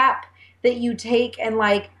step that you take and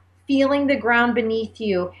like feeling the ground beneath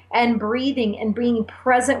you and breathing and being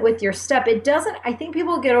present with your step. It doesn't, I think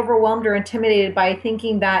people get overwhelmed or intimidated by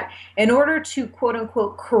thinking that in order to quote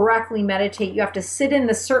unquote correctly meditate, you have to sit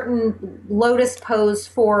in a certain lotus pose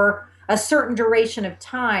for a certain duration of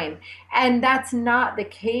time. And that's not the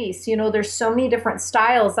case. There's so many different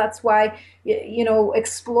styles. That's why,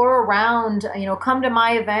 explore around, come to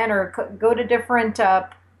my event or go to different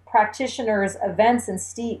practitioners' events and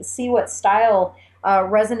see what style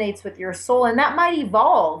resonates with your soul. And that might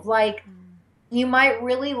evolve. Like, you might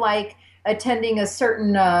really like attending a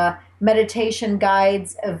certain meditation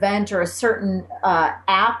guides event or a certain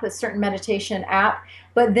app, a certain meditation app.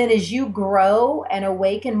 But then as you grow and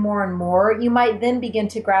awaken more and more, you might then begin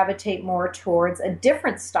to gravitate more towards a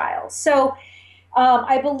different style. So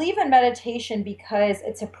I believe in meditation because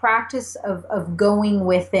it's a practice of going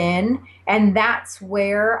within, and that's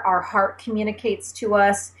where our heart communicates to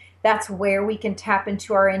us. That's where we can tap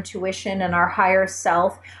into our intuition and our higher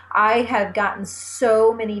self. I have gotten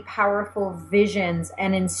so many powerful visions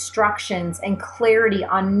and instructions and clarity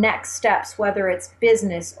on next steps, whether it's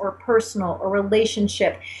business or personal or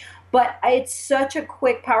relationship, But it's such a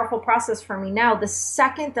quick, powerful process for me now. The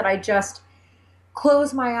second that I just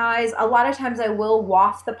close my eyes, a lot of times I will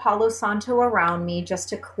waft the Palo Santo around me just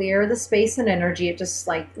to clear the space and energy. It just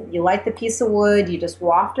like you light the piece of wood, you just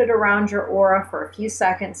waft it around your aura for a few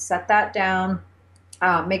seconds, set that down,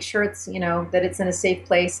 make sure it's, that it's in a safe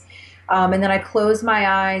place. And then I close my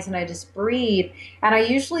eyes and I just breathe. And I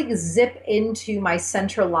usually zip into my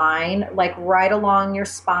center line, like right along your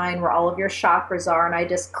spine where all of your chakras are. And I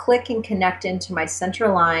just click and connect into my center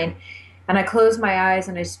line. And I close my eyes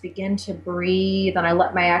and I just begin to breathe. And I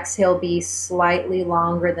let my exhale be slightly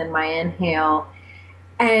longer than my inhale.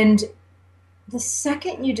 And the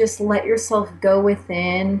second you just let yourself go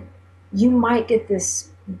within, you might get this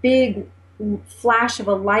big flash of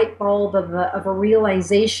a light bulb of a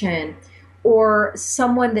realization, or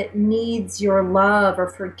someone that needs your love or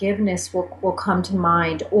forgiveness will come to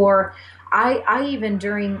mind. Or I even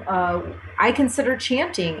during, I consider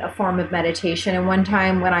chanting a form of meditation. And one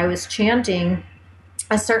time when I was chanting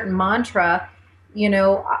a certain mantra,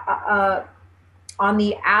 on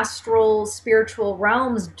the astral spiritual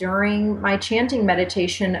realms during my chanting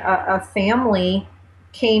meditation, a family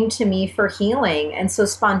came to me for healing. And so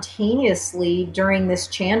spontaneously during this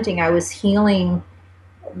chanting, I was healing,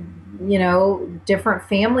 different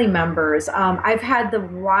family members. I've had the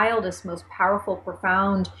wildest, most powerful,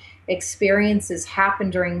 profound experiences happen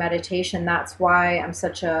during meditation. That's why I'm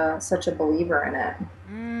such a believer in it.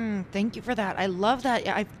 Thank you for that. I love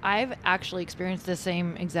that. I've actually experienced the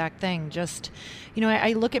same exact thing. Just,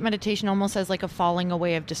 I look at meditation almost as like a falling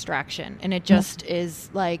away of distraction. And it just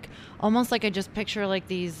is like, almost like I just picture like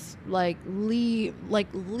these like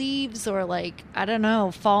leaves or like, I don't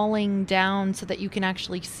know, falling down so that you can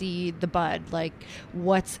actually see the bud, like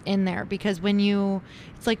what's in there. Because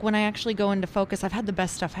it's like when I actually go into focus, I've had the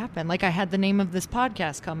best stuff happen. Like I had the name of this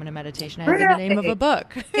podcast come into meditation. I had the name of a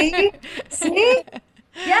book. See?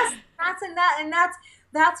 Yes,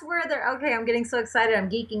 that's where they're okay. I'm getting so excited. I'm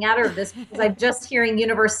geeking out of this because I'm just hearing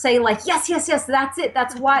universe say like, yes, that's it.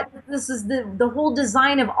 That's what this is the whole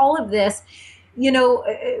design of all of this. You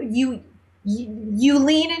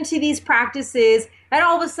lean into these practices and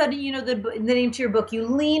all of a sudden, the name to your book, you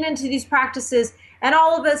lean into these practices and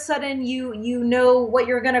all of a sudden you know what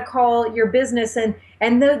you're going to call your business.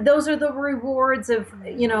 And those are the rewards of,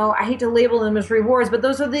 I hate to label them as rewards, but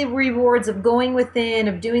those are the rewards of going within,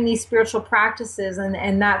 of doing these spiritual practices.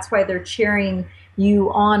 And that's why they're cheering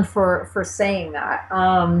you on for saying that.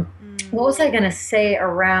 What was I going to say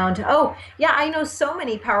around? Oh, yeah, I know so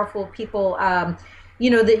many powerful people,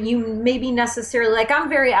 that you maybe necessarily, like I'm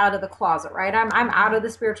very out of the closet, right? I'm out of the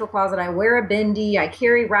spiritual closet. I wear a bindi, I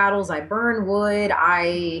carry rattles, I burn wood,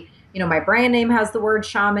 my brand name has the word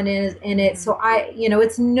shaman in it. So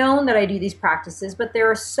it's known that I do these practices, but there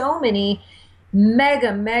are so many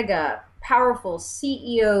mega powerful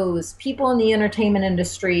CEOs, people in the entertainment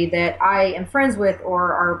industry that I am friends with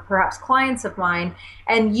or are perhaps clients of mine.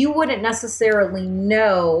 And you wouldn't necessarily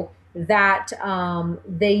know that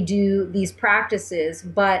they do these practices,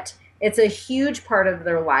 but it's a huge part of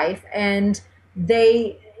their life, and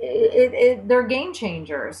they're game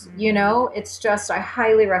changers. It's just, I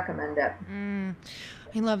highly recommend it.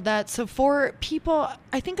 I love that. So for people,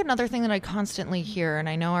 I think another thing that I constantly hear, and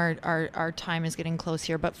I know our time is getting close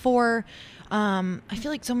here, but I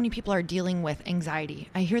feel like so many people are dealing with anxiety.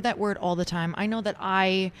 I hear that word all the time. I know that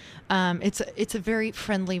it's a very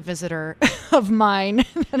friendly visitor of mine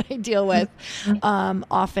that I deal with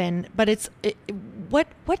often, but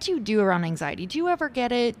what do you do around anxiety? Do you ever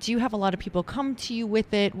get it? Do you have a lot of people come to you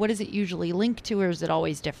with it? What does it usually link to, or is it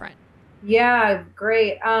always different? Yeah,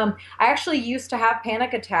 great. I actually used to have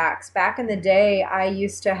panic attacks. Back in the day, I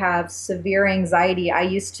used to have severe anxiety. I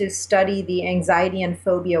used to study the Anxiety and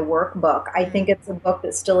Phobia Workbook. I think it's a book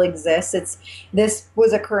that still exists. This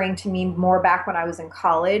was occurring to me more back when I was in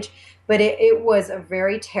college, but it was a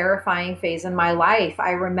very terrifying phase in my life.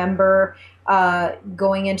 I remember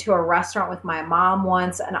going into a restaurant with my mom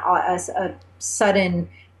once, and a sudden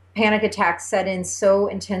panic attack set in so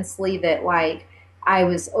intensely that I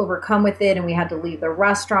was overcome with it and we had to leave the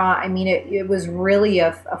restaurant. I mean, it was really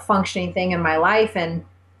a functioning thing in my life. And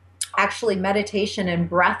actually meditation and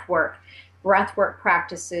breath work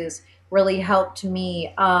practices really helped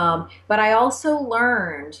me. But I also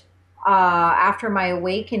learned after my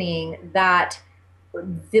awakening that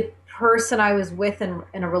the person I was with in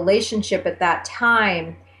a relationship at that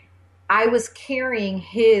time, I was carrying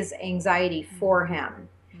his anxiety for him.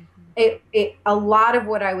 A lot of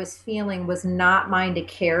what I was feeling was not mine to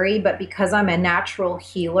carry, but because I'm a natural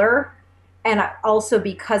healer, and also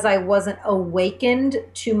because I wasn't awakened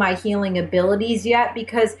to my healing abilities yet.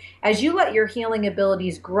 Because as you let your healing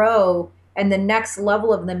abilities grow and the next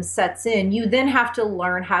level of them sets in, you then have to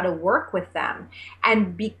learn how to work with them.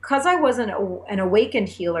 And because I wasn't an awakened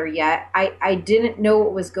healer yet, I didn't know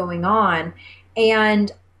what was going on.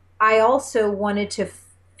 And I also wanted to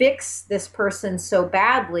fix this person so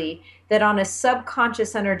badly that on a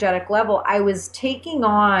subconscious energetic level, I was taking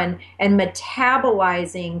on and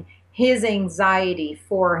metabolizing his anxiety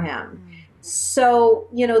for him. So,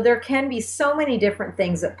 there can be so many different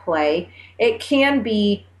things at play. It can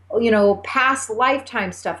be, past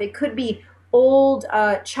lifetime stuff. It could be old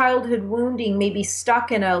childhood wounding, maybe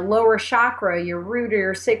stuck in a lower chakra, your root or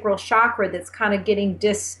your sacral chakra, that's kind of getting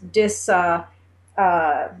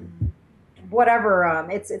uh, whatever.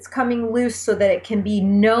 It's coming loose so that it can be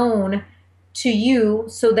known to you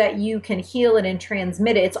so that you can heal it and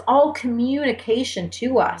transmit it. It's all communication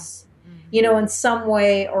to us, in some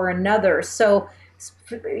way or another. So,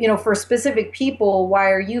 for specific people,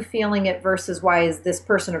 why are you feeling it versus why is this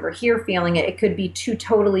person over here feeling it? It could be two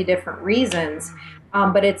totally different reasons,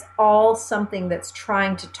 but it's all something that's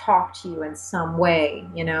trying to talk to you in some way.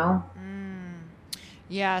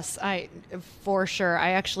 Yes, for sure.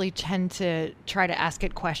 I actually tend to try to ask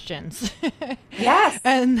it questions. Yes.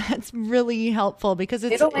 And that's really helpful because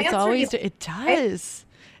it's always, it does.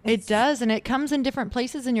 It does. And it comes in different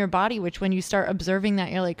places in your body, which when you start observing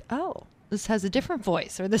that, you're like, oh, this has a different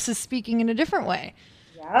voice or this is speaking in a different way.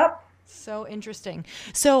 Yep. So interesting.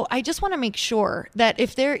 So I just want to make sure that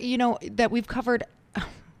if there, that we've covered,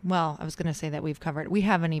 well, I was going to say that we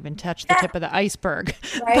haven't even touched the tip of the iceberg.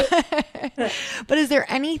 Right. But is there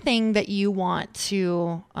anything that you want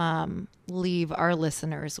to leave our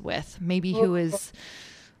listeners with? Maybe who is,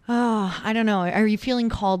 I don't know. Are you feeling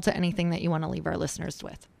called to anything that you want to leave our listeners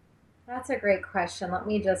with? That's a great question. Let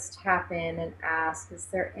me just tap in and ask, is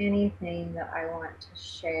there anything that I want to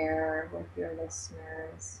share with your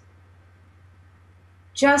listeners?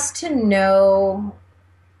 Just to know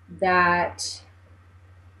that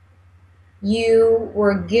you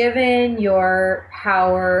were given your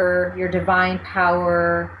power, your divine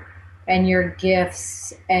power, and your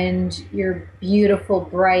gifts, and your beautiful,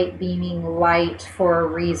 bright, beaming light for a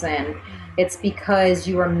reason. It's because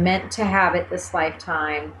you were meant to have it this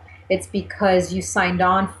lifetime. It's because you signed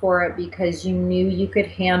on for it because you knew you could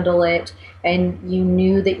handle it and you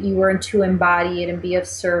knew that you were to embody it and be of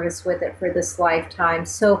service with it for this lifetime.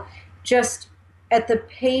 So just at the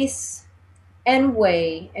pace and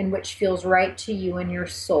way in which feels right to you and your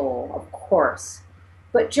soul, of course,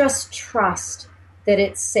 but just trust that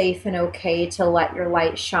it's safe and okay to let your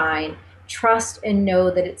light shine. Trust and know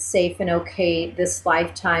that it's safe and okay this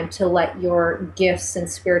lifetime to let your gifts and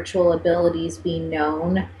spiritual abilities be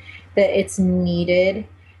known, that it's needed.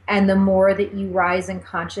 And the more that you rise in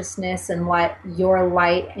consciousness and let your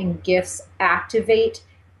light and gifts activate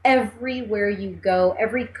everywhere you go,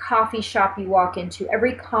 every coffee shop you walk into,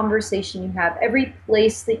 every conversation you have, every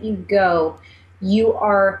place that you go, you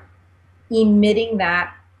are emitting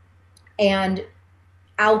that and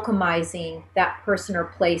alchemizing that person or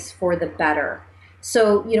place for the better.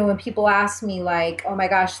 So, when people ask me like, oh my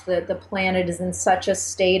gosh, the planet is in such a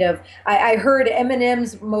state of, I heard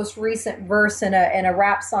Eminem's most recent verse in a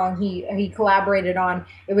rap song he collaborated on.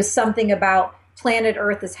 It was something about planet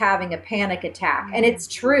Earth is having a panic attack. And it's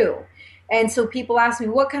true. And so people ask me,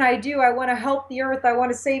 what can I do? I want to help the earth. I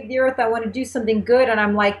want to save the earth. I want to do something good. And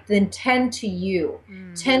I'm like, then tend to you.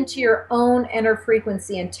 Tend to your own inner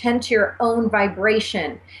frequency and tend to your own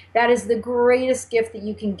vibration. That is the greatest gift that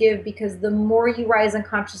you can give, because the more you rise in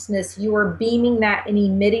consciousness, you are beaming that and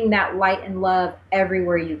emitting that light and love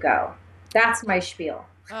everywhere you go. That's my spiel.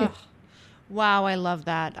 Wow, I love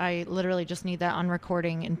that. I literally just need that on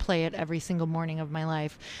recording and play it every single morning of my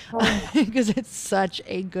life because it's such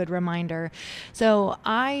a good reminder. So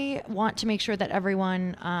I want to make sure that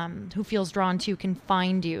everyone who feels drawn to can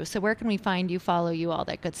find you. So where can we find you, follow you, all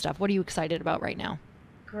that good stuff? What are you excited about right now?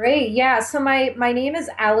 Great. Yeah. So my name is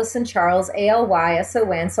Alison Charles,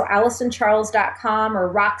 ALYSON. So AlisonCharles.com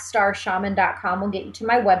or rockstarshaman.com will get you to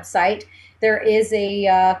my website. There is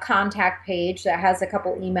a contact page that has a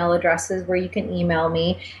couple email addresses where you can email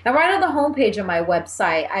me. And right on the homepage of my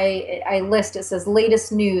website, I list, it says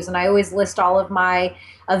latest news, and I always list all of my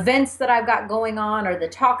events that I've got going on or the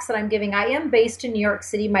talks that I'm giving. I am based in New York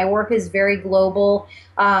City. My work is very global.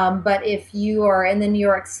 But if you are in the New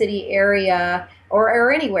York City area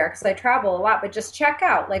or anywhere, because I travel a lot, but just check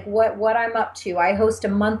out like what I'm up to. I host a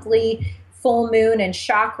monthly full moon and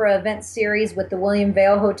chakra event series with the William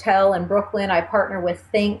Vale Hotel in Brooklyn. I partner with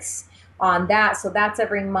Thanks on that. So that's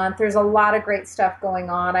every month. There's a lot of great stuff going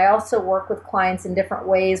on. I also work with clients in different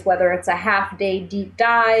ways, whether it's a half day deep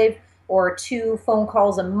dive or 2 phone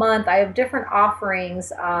calls a month. I have different offerings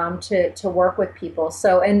to work with people.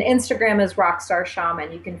 So, and Instagram is Rockstar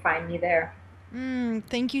Shaman. You can find me there.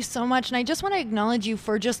 Thank you so much. And I just want to acknowledge you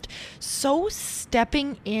for just so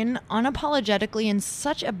stepping in unapologetically in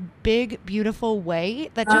such a big, beautiful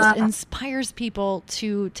way that just inspires people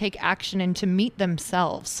to take action and to meet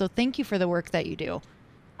themselves. So thank you for the work that you do.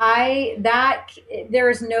 There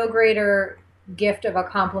is no greater gift of a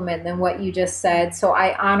compliment than what you just said. So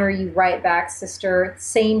I honor you right back, sister.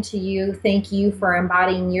 Same to you. Thank you for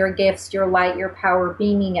embodying your gifts, your light, your power,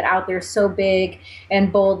 beaming it out there so big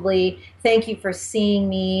and boldly. Thank you for seeing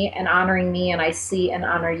me and honoring me, and I see and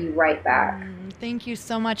honor you right back. Thank you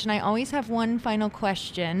so much. And I always have one final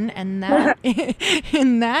question, and that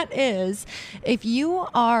and that is, if you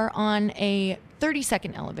are on a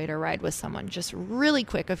 30-second elevator ride with someone, just really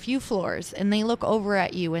quick, a few floors, and they look over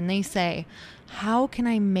at you and they say, "How can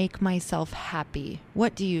I make myself happy?"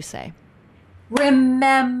 What do you say?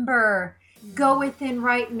 Remember, go within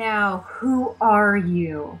right now. Who are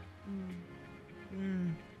you?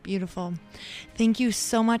 Beautiful. Thank you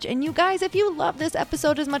so much. And you guys, if you love this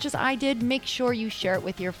episode as much as I did, make sure you share it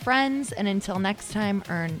with your friends. And until next time,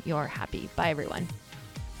 earn your happy. Bye, everyone.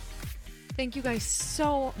 Thank you guys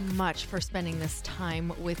so much for spending this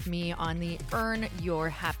time with me on the Earn Your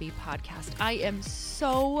Happy podcast. I am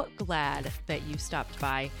so glad that you stopped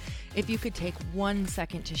by. If you could take 1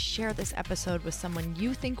 second to share this episode with someone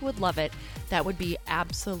you think would love it, that would be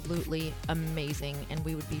absolutely amazing, and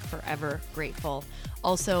we would be forever grateful.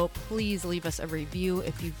 Also, please leave us a review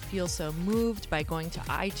if you feel so moved by going to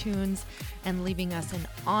iTunes and leaving us an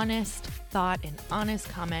honest thought, an honest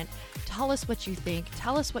comment. Tell us what you think.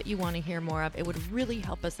 Tell us what you want to hear more of. It would really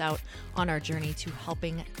help us out on our journey to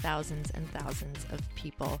helping thousands and thousands of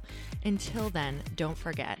people. Until then, don't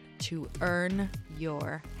forget to earn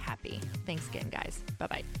your happy. Thanks again, guys.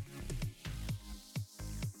 Bye-bye.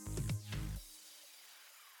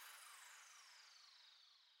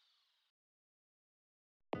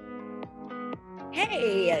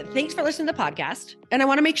 Hey, thanks for listening to the podcast. And I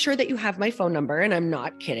want to make sure that you have my phone number, and I'm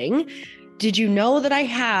not kidding. Did you know that I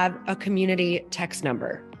have a community text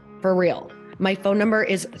number? For real. My phone number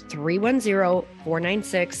is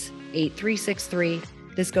 310-496-8363.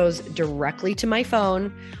 This goes directly to my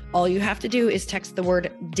phone. All you have to do is text the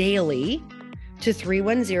word daily to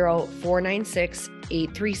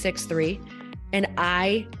 310-496-8363. And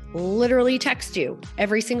I literally text you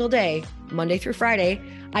every single day, Monday through Friday.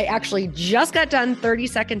 I actually just got done 30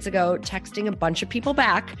 seconds ago texting a bunch of people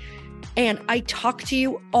back, and I talk to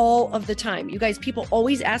you all of the time. You guys, people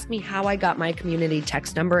always ask me how I got my community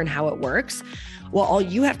text number and how it works. Well, all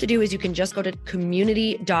you have to do is you can just go to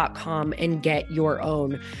community.com and get your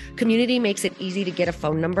own. Community makes it easy to get a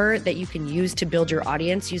phone number that you can use to build your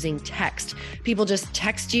audience using text. People just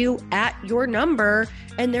text you at your number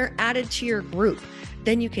and they're added to your group.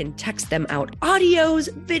 Then you can text them out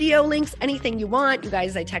audios, video links, anything you want. You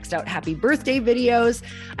guys, I text out happy birthday videos.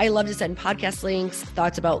 I love to send podcast links,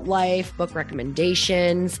 thoughts about life, book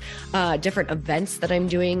recommendations, different events that I'm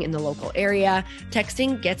doing in the local area.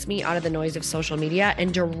 Texting gets me out of the noise of social media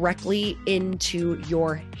and directly into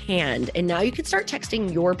your hand. And now you can start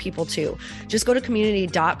texting your people too. Just go to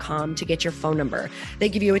community.com to get your phone number. They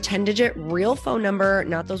give you a 10-digit real phone number,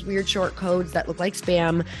 not those weird short codes that look like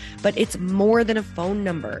spam, but it's more than a phone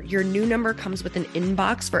number. Your new number comes with an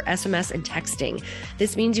inbox for SMS and texting.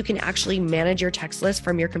 This means you can actually manage your text list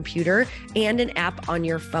from your computer and an app on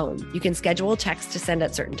your phone. You can schedule text to send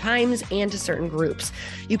at certain times and to certain groups.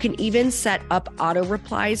 You can even set up auto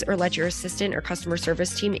replies or let your assistant or customer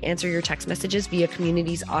service team answer your text messages via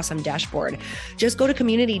Community's awesome dashboard. Just go to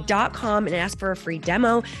community.com and ask for a free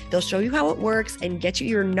demo. They'll show you how it works and get you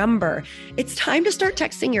your number. It's time to start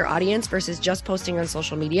texting your audience versus just posting on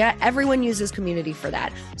social media. Everyone uses Community for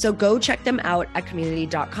that. So go check them out at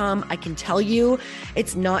community.com. I can tell you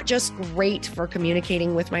it's not just great for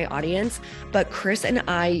communicating with my audience, but Chris and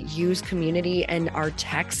I use Community and our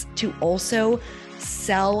texts to also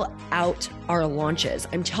sell out our launches.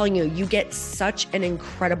 I'm telling you, you get such an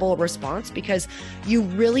incredible response because you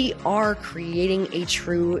really are creating a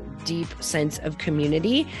true, deep sense of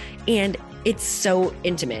community. And it's so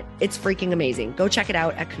intimate. It's freaking amazing. Go check it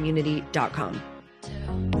out at community.com.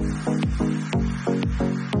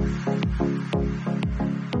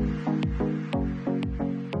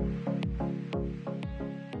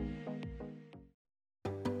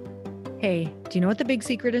 Hey, do you know what the big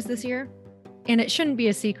secret is this year? And it shouldn't be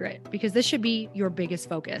a secret because this should be your biggest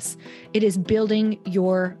focus. It is building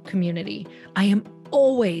your community. I am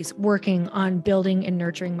always working on building and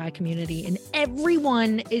nurturing my community, and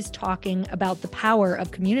everyone is talking about the power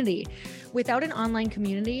of community. Without an online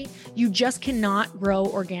community, you just cannot grow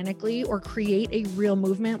organically or create a real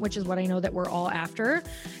movement, which is what I know that we're all after.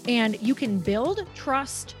 And you can build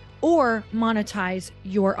trust or monetize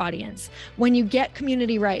your audience. When you get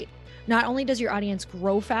community right, not only does your audience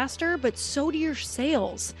grow faster, but so do your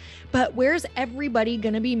sales. But where's everybody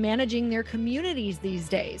going to be managing their communities these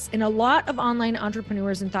days? And a lot of online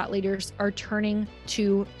entrepreneurs and thought leaders are turning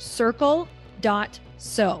to Circle.so.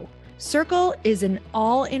 Circle is an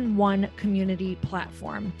all-in-one community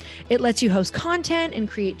platform. It lets you host content and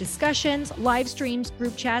create discussions, live streams,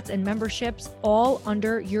 group chats, and memberships all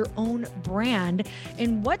under your own brand.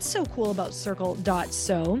 And what's so cool about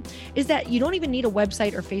Circle.so is that you don't even need a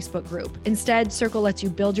website or Facebook group. Instead, Circle lets you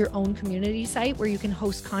build your own community site where you can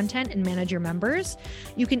host content and manage your members.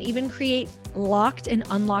 You can even create locked and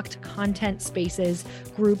unlocked content spaces,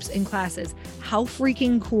 groups, and classes. How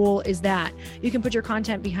freaking cool is that? You can put your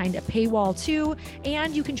content behind a paywall too,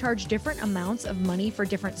 and you can charge different amounts of money for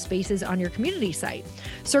different spaces on your community site.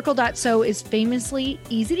 Circle.so is famously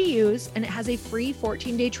easy to use, and it has a free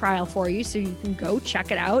 14-day trial for you, so you can go check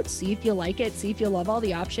it out, see if you like it, see if you love all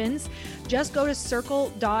the options. Just go to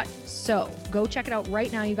Circle.so. Go check it out right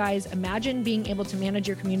now, you guys. Imagine being able to manage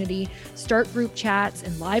your community, start group chats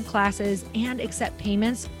and live classes, and accept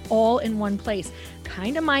payments all in one place.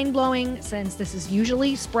 Kind of mind-blowing, since this is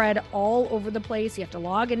usually spread all over the place. You have to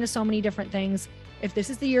log into so many different things. If this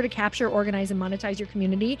is the year to capture, organize, and monetize your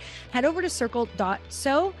community, head over to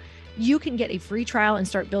Circle.so. You can get a free trial and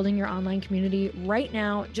start building your online community right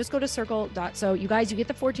now. Just go to Circle.so. You guys, you get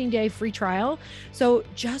the 14-day free trial. So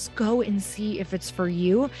just go and see if it's for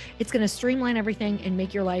you. It's going to streamline everything and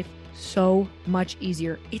make your life so much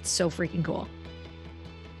easier. It's so freaking cool.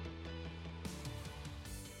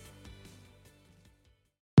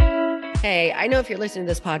 Hey, I know if you're listening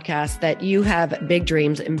to this podcast that you have big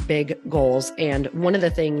dreams and big goals. And one of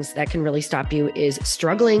the things that can really stop you is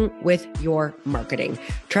struggling with your marketing.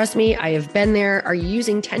 Trust me, I have been there. Are you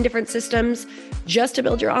using 10 different systems just to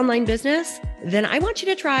build your online business? Then I want you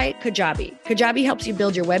to try Kajabi. Kajabi helps you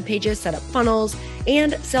build your web pages, set up funnels,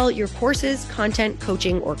 and sell your courses, content,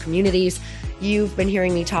 coaching, or communities. You've been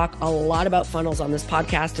hearing me talk a lot about funnels on this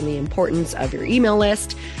podcast and the importance of your email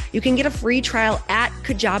list. You can get a free trial at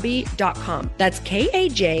kajabi.com. That's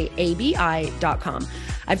Kajabi.com.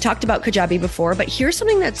 I've talked about Kajabi before, but here's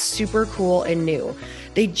something that's super cool and new.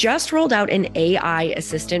 They just rolled out an AI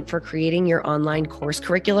assistant for creating your online course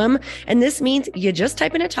curriculum. And this means you just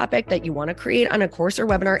type in a topic that you want to create on a course or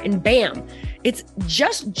webinar, and bam, it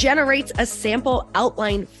just generates a sample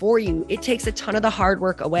outline for you. It takes a ton of the hard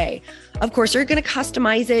work away. Of course, you're going to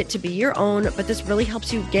customize it to be your own, but this really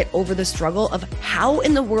helps you get over the struggle of how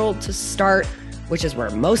in the world to start, which is where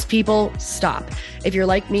most people stop. If you're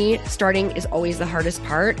like me, starting is always the hardest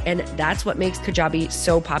part, and that's what makes Kajabi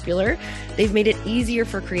so popular. They've made it easier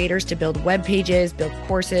for creators to build web pages, build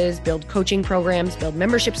courses, build coaching programs, build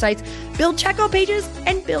membership sites, build checkout pages,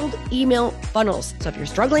 and build email funnels. So if you're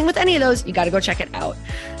struggling with any of those, you got to go check it out.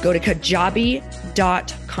 Go to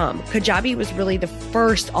Kajabi.com. Kajabi was really the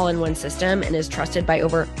first all-in-one system and is trusted by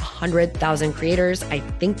over 100,000 creators. I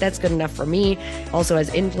think that's good enough for me. Also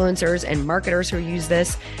has influencers and marketers who use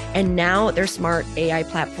this. And now their smart AI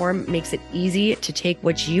platform makes it easy to take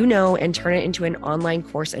what you know and turn it into an online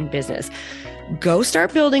course and business. Go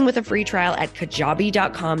start building with a free trial at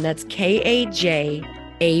Kajabi.com. That's Kajabi.com.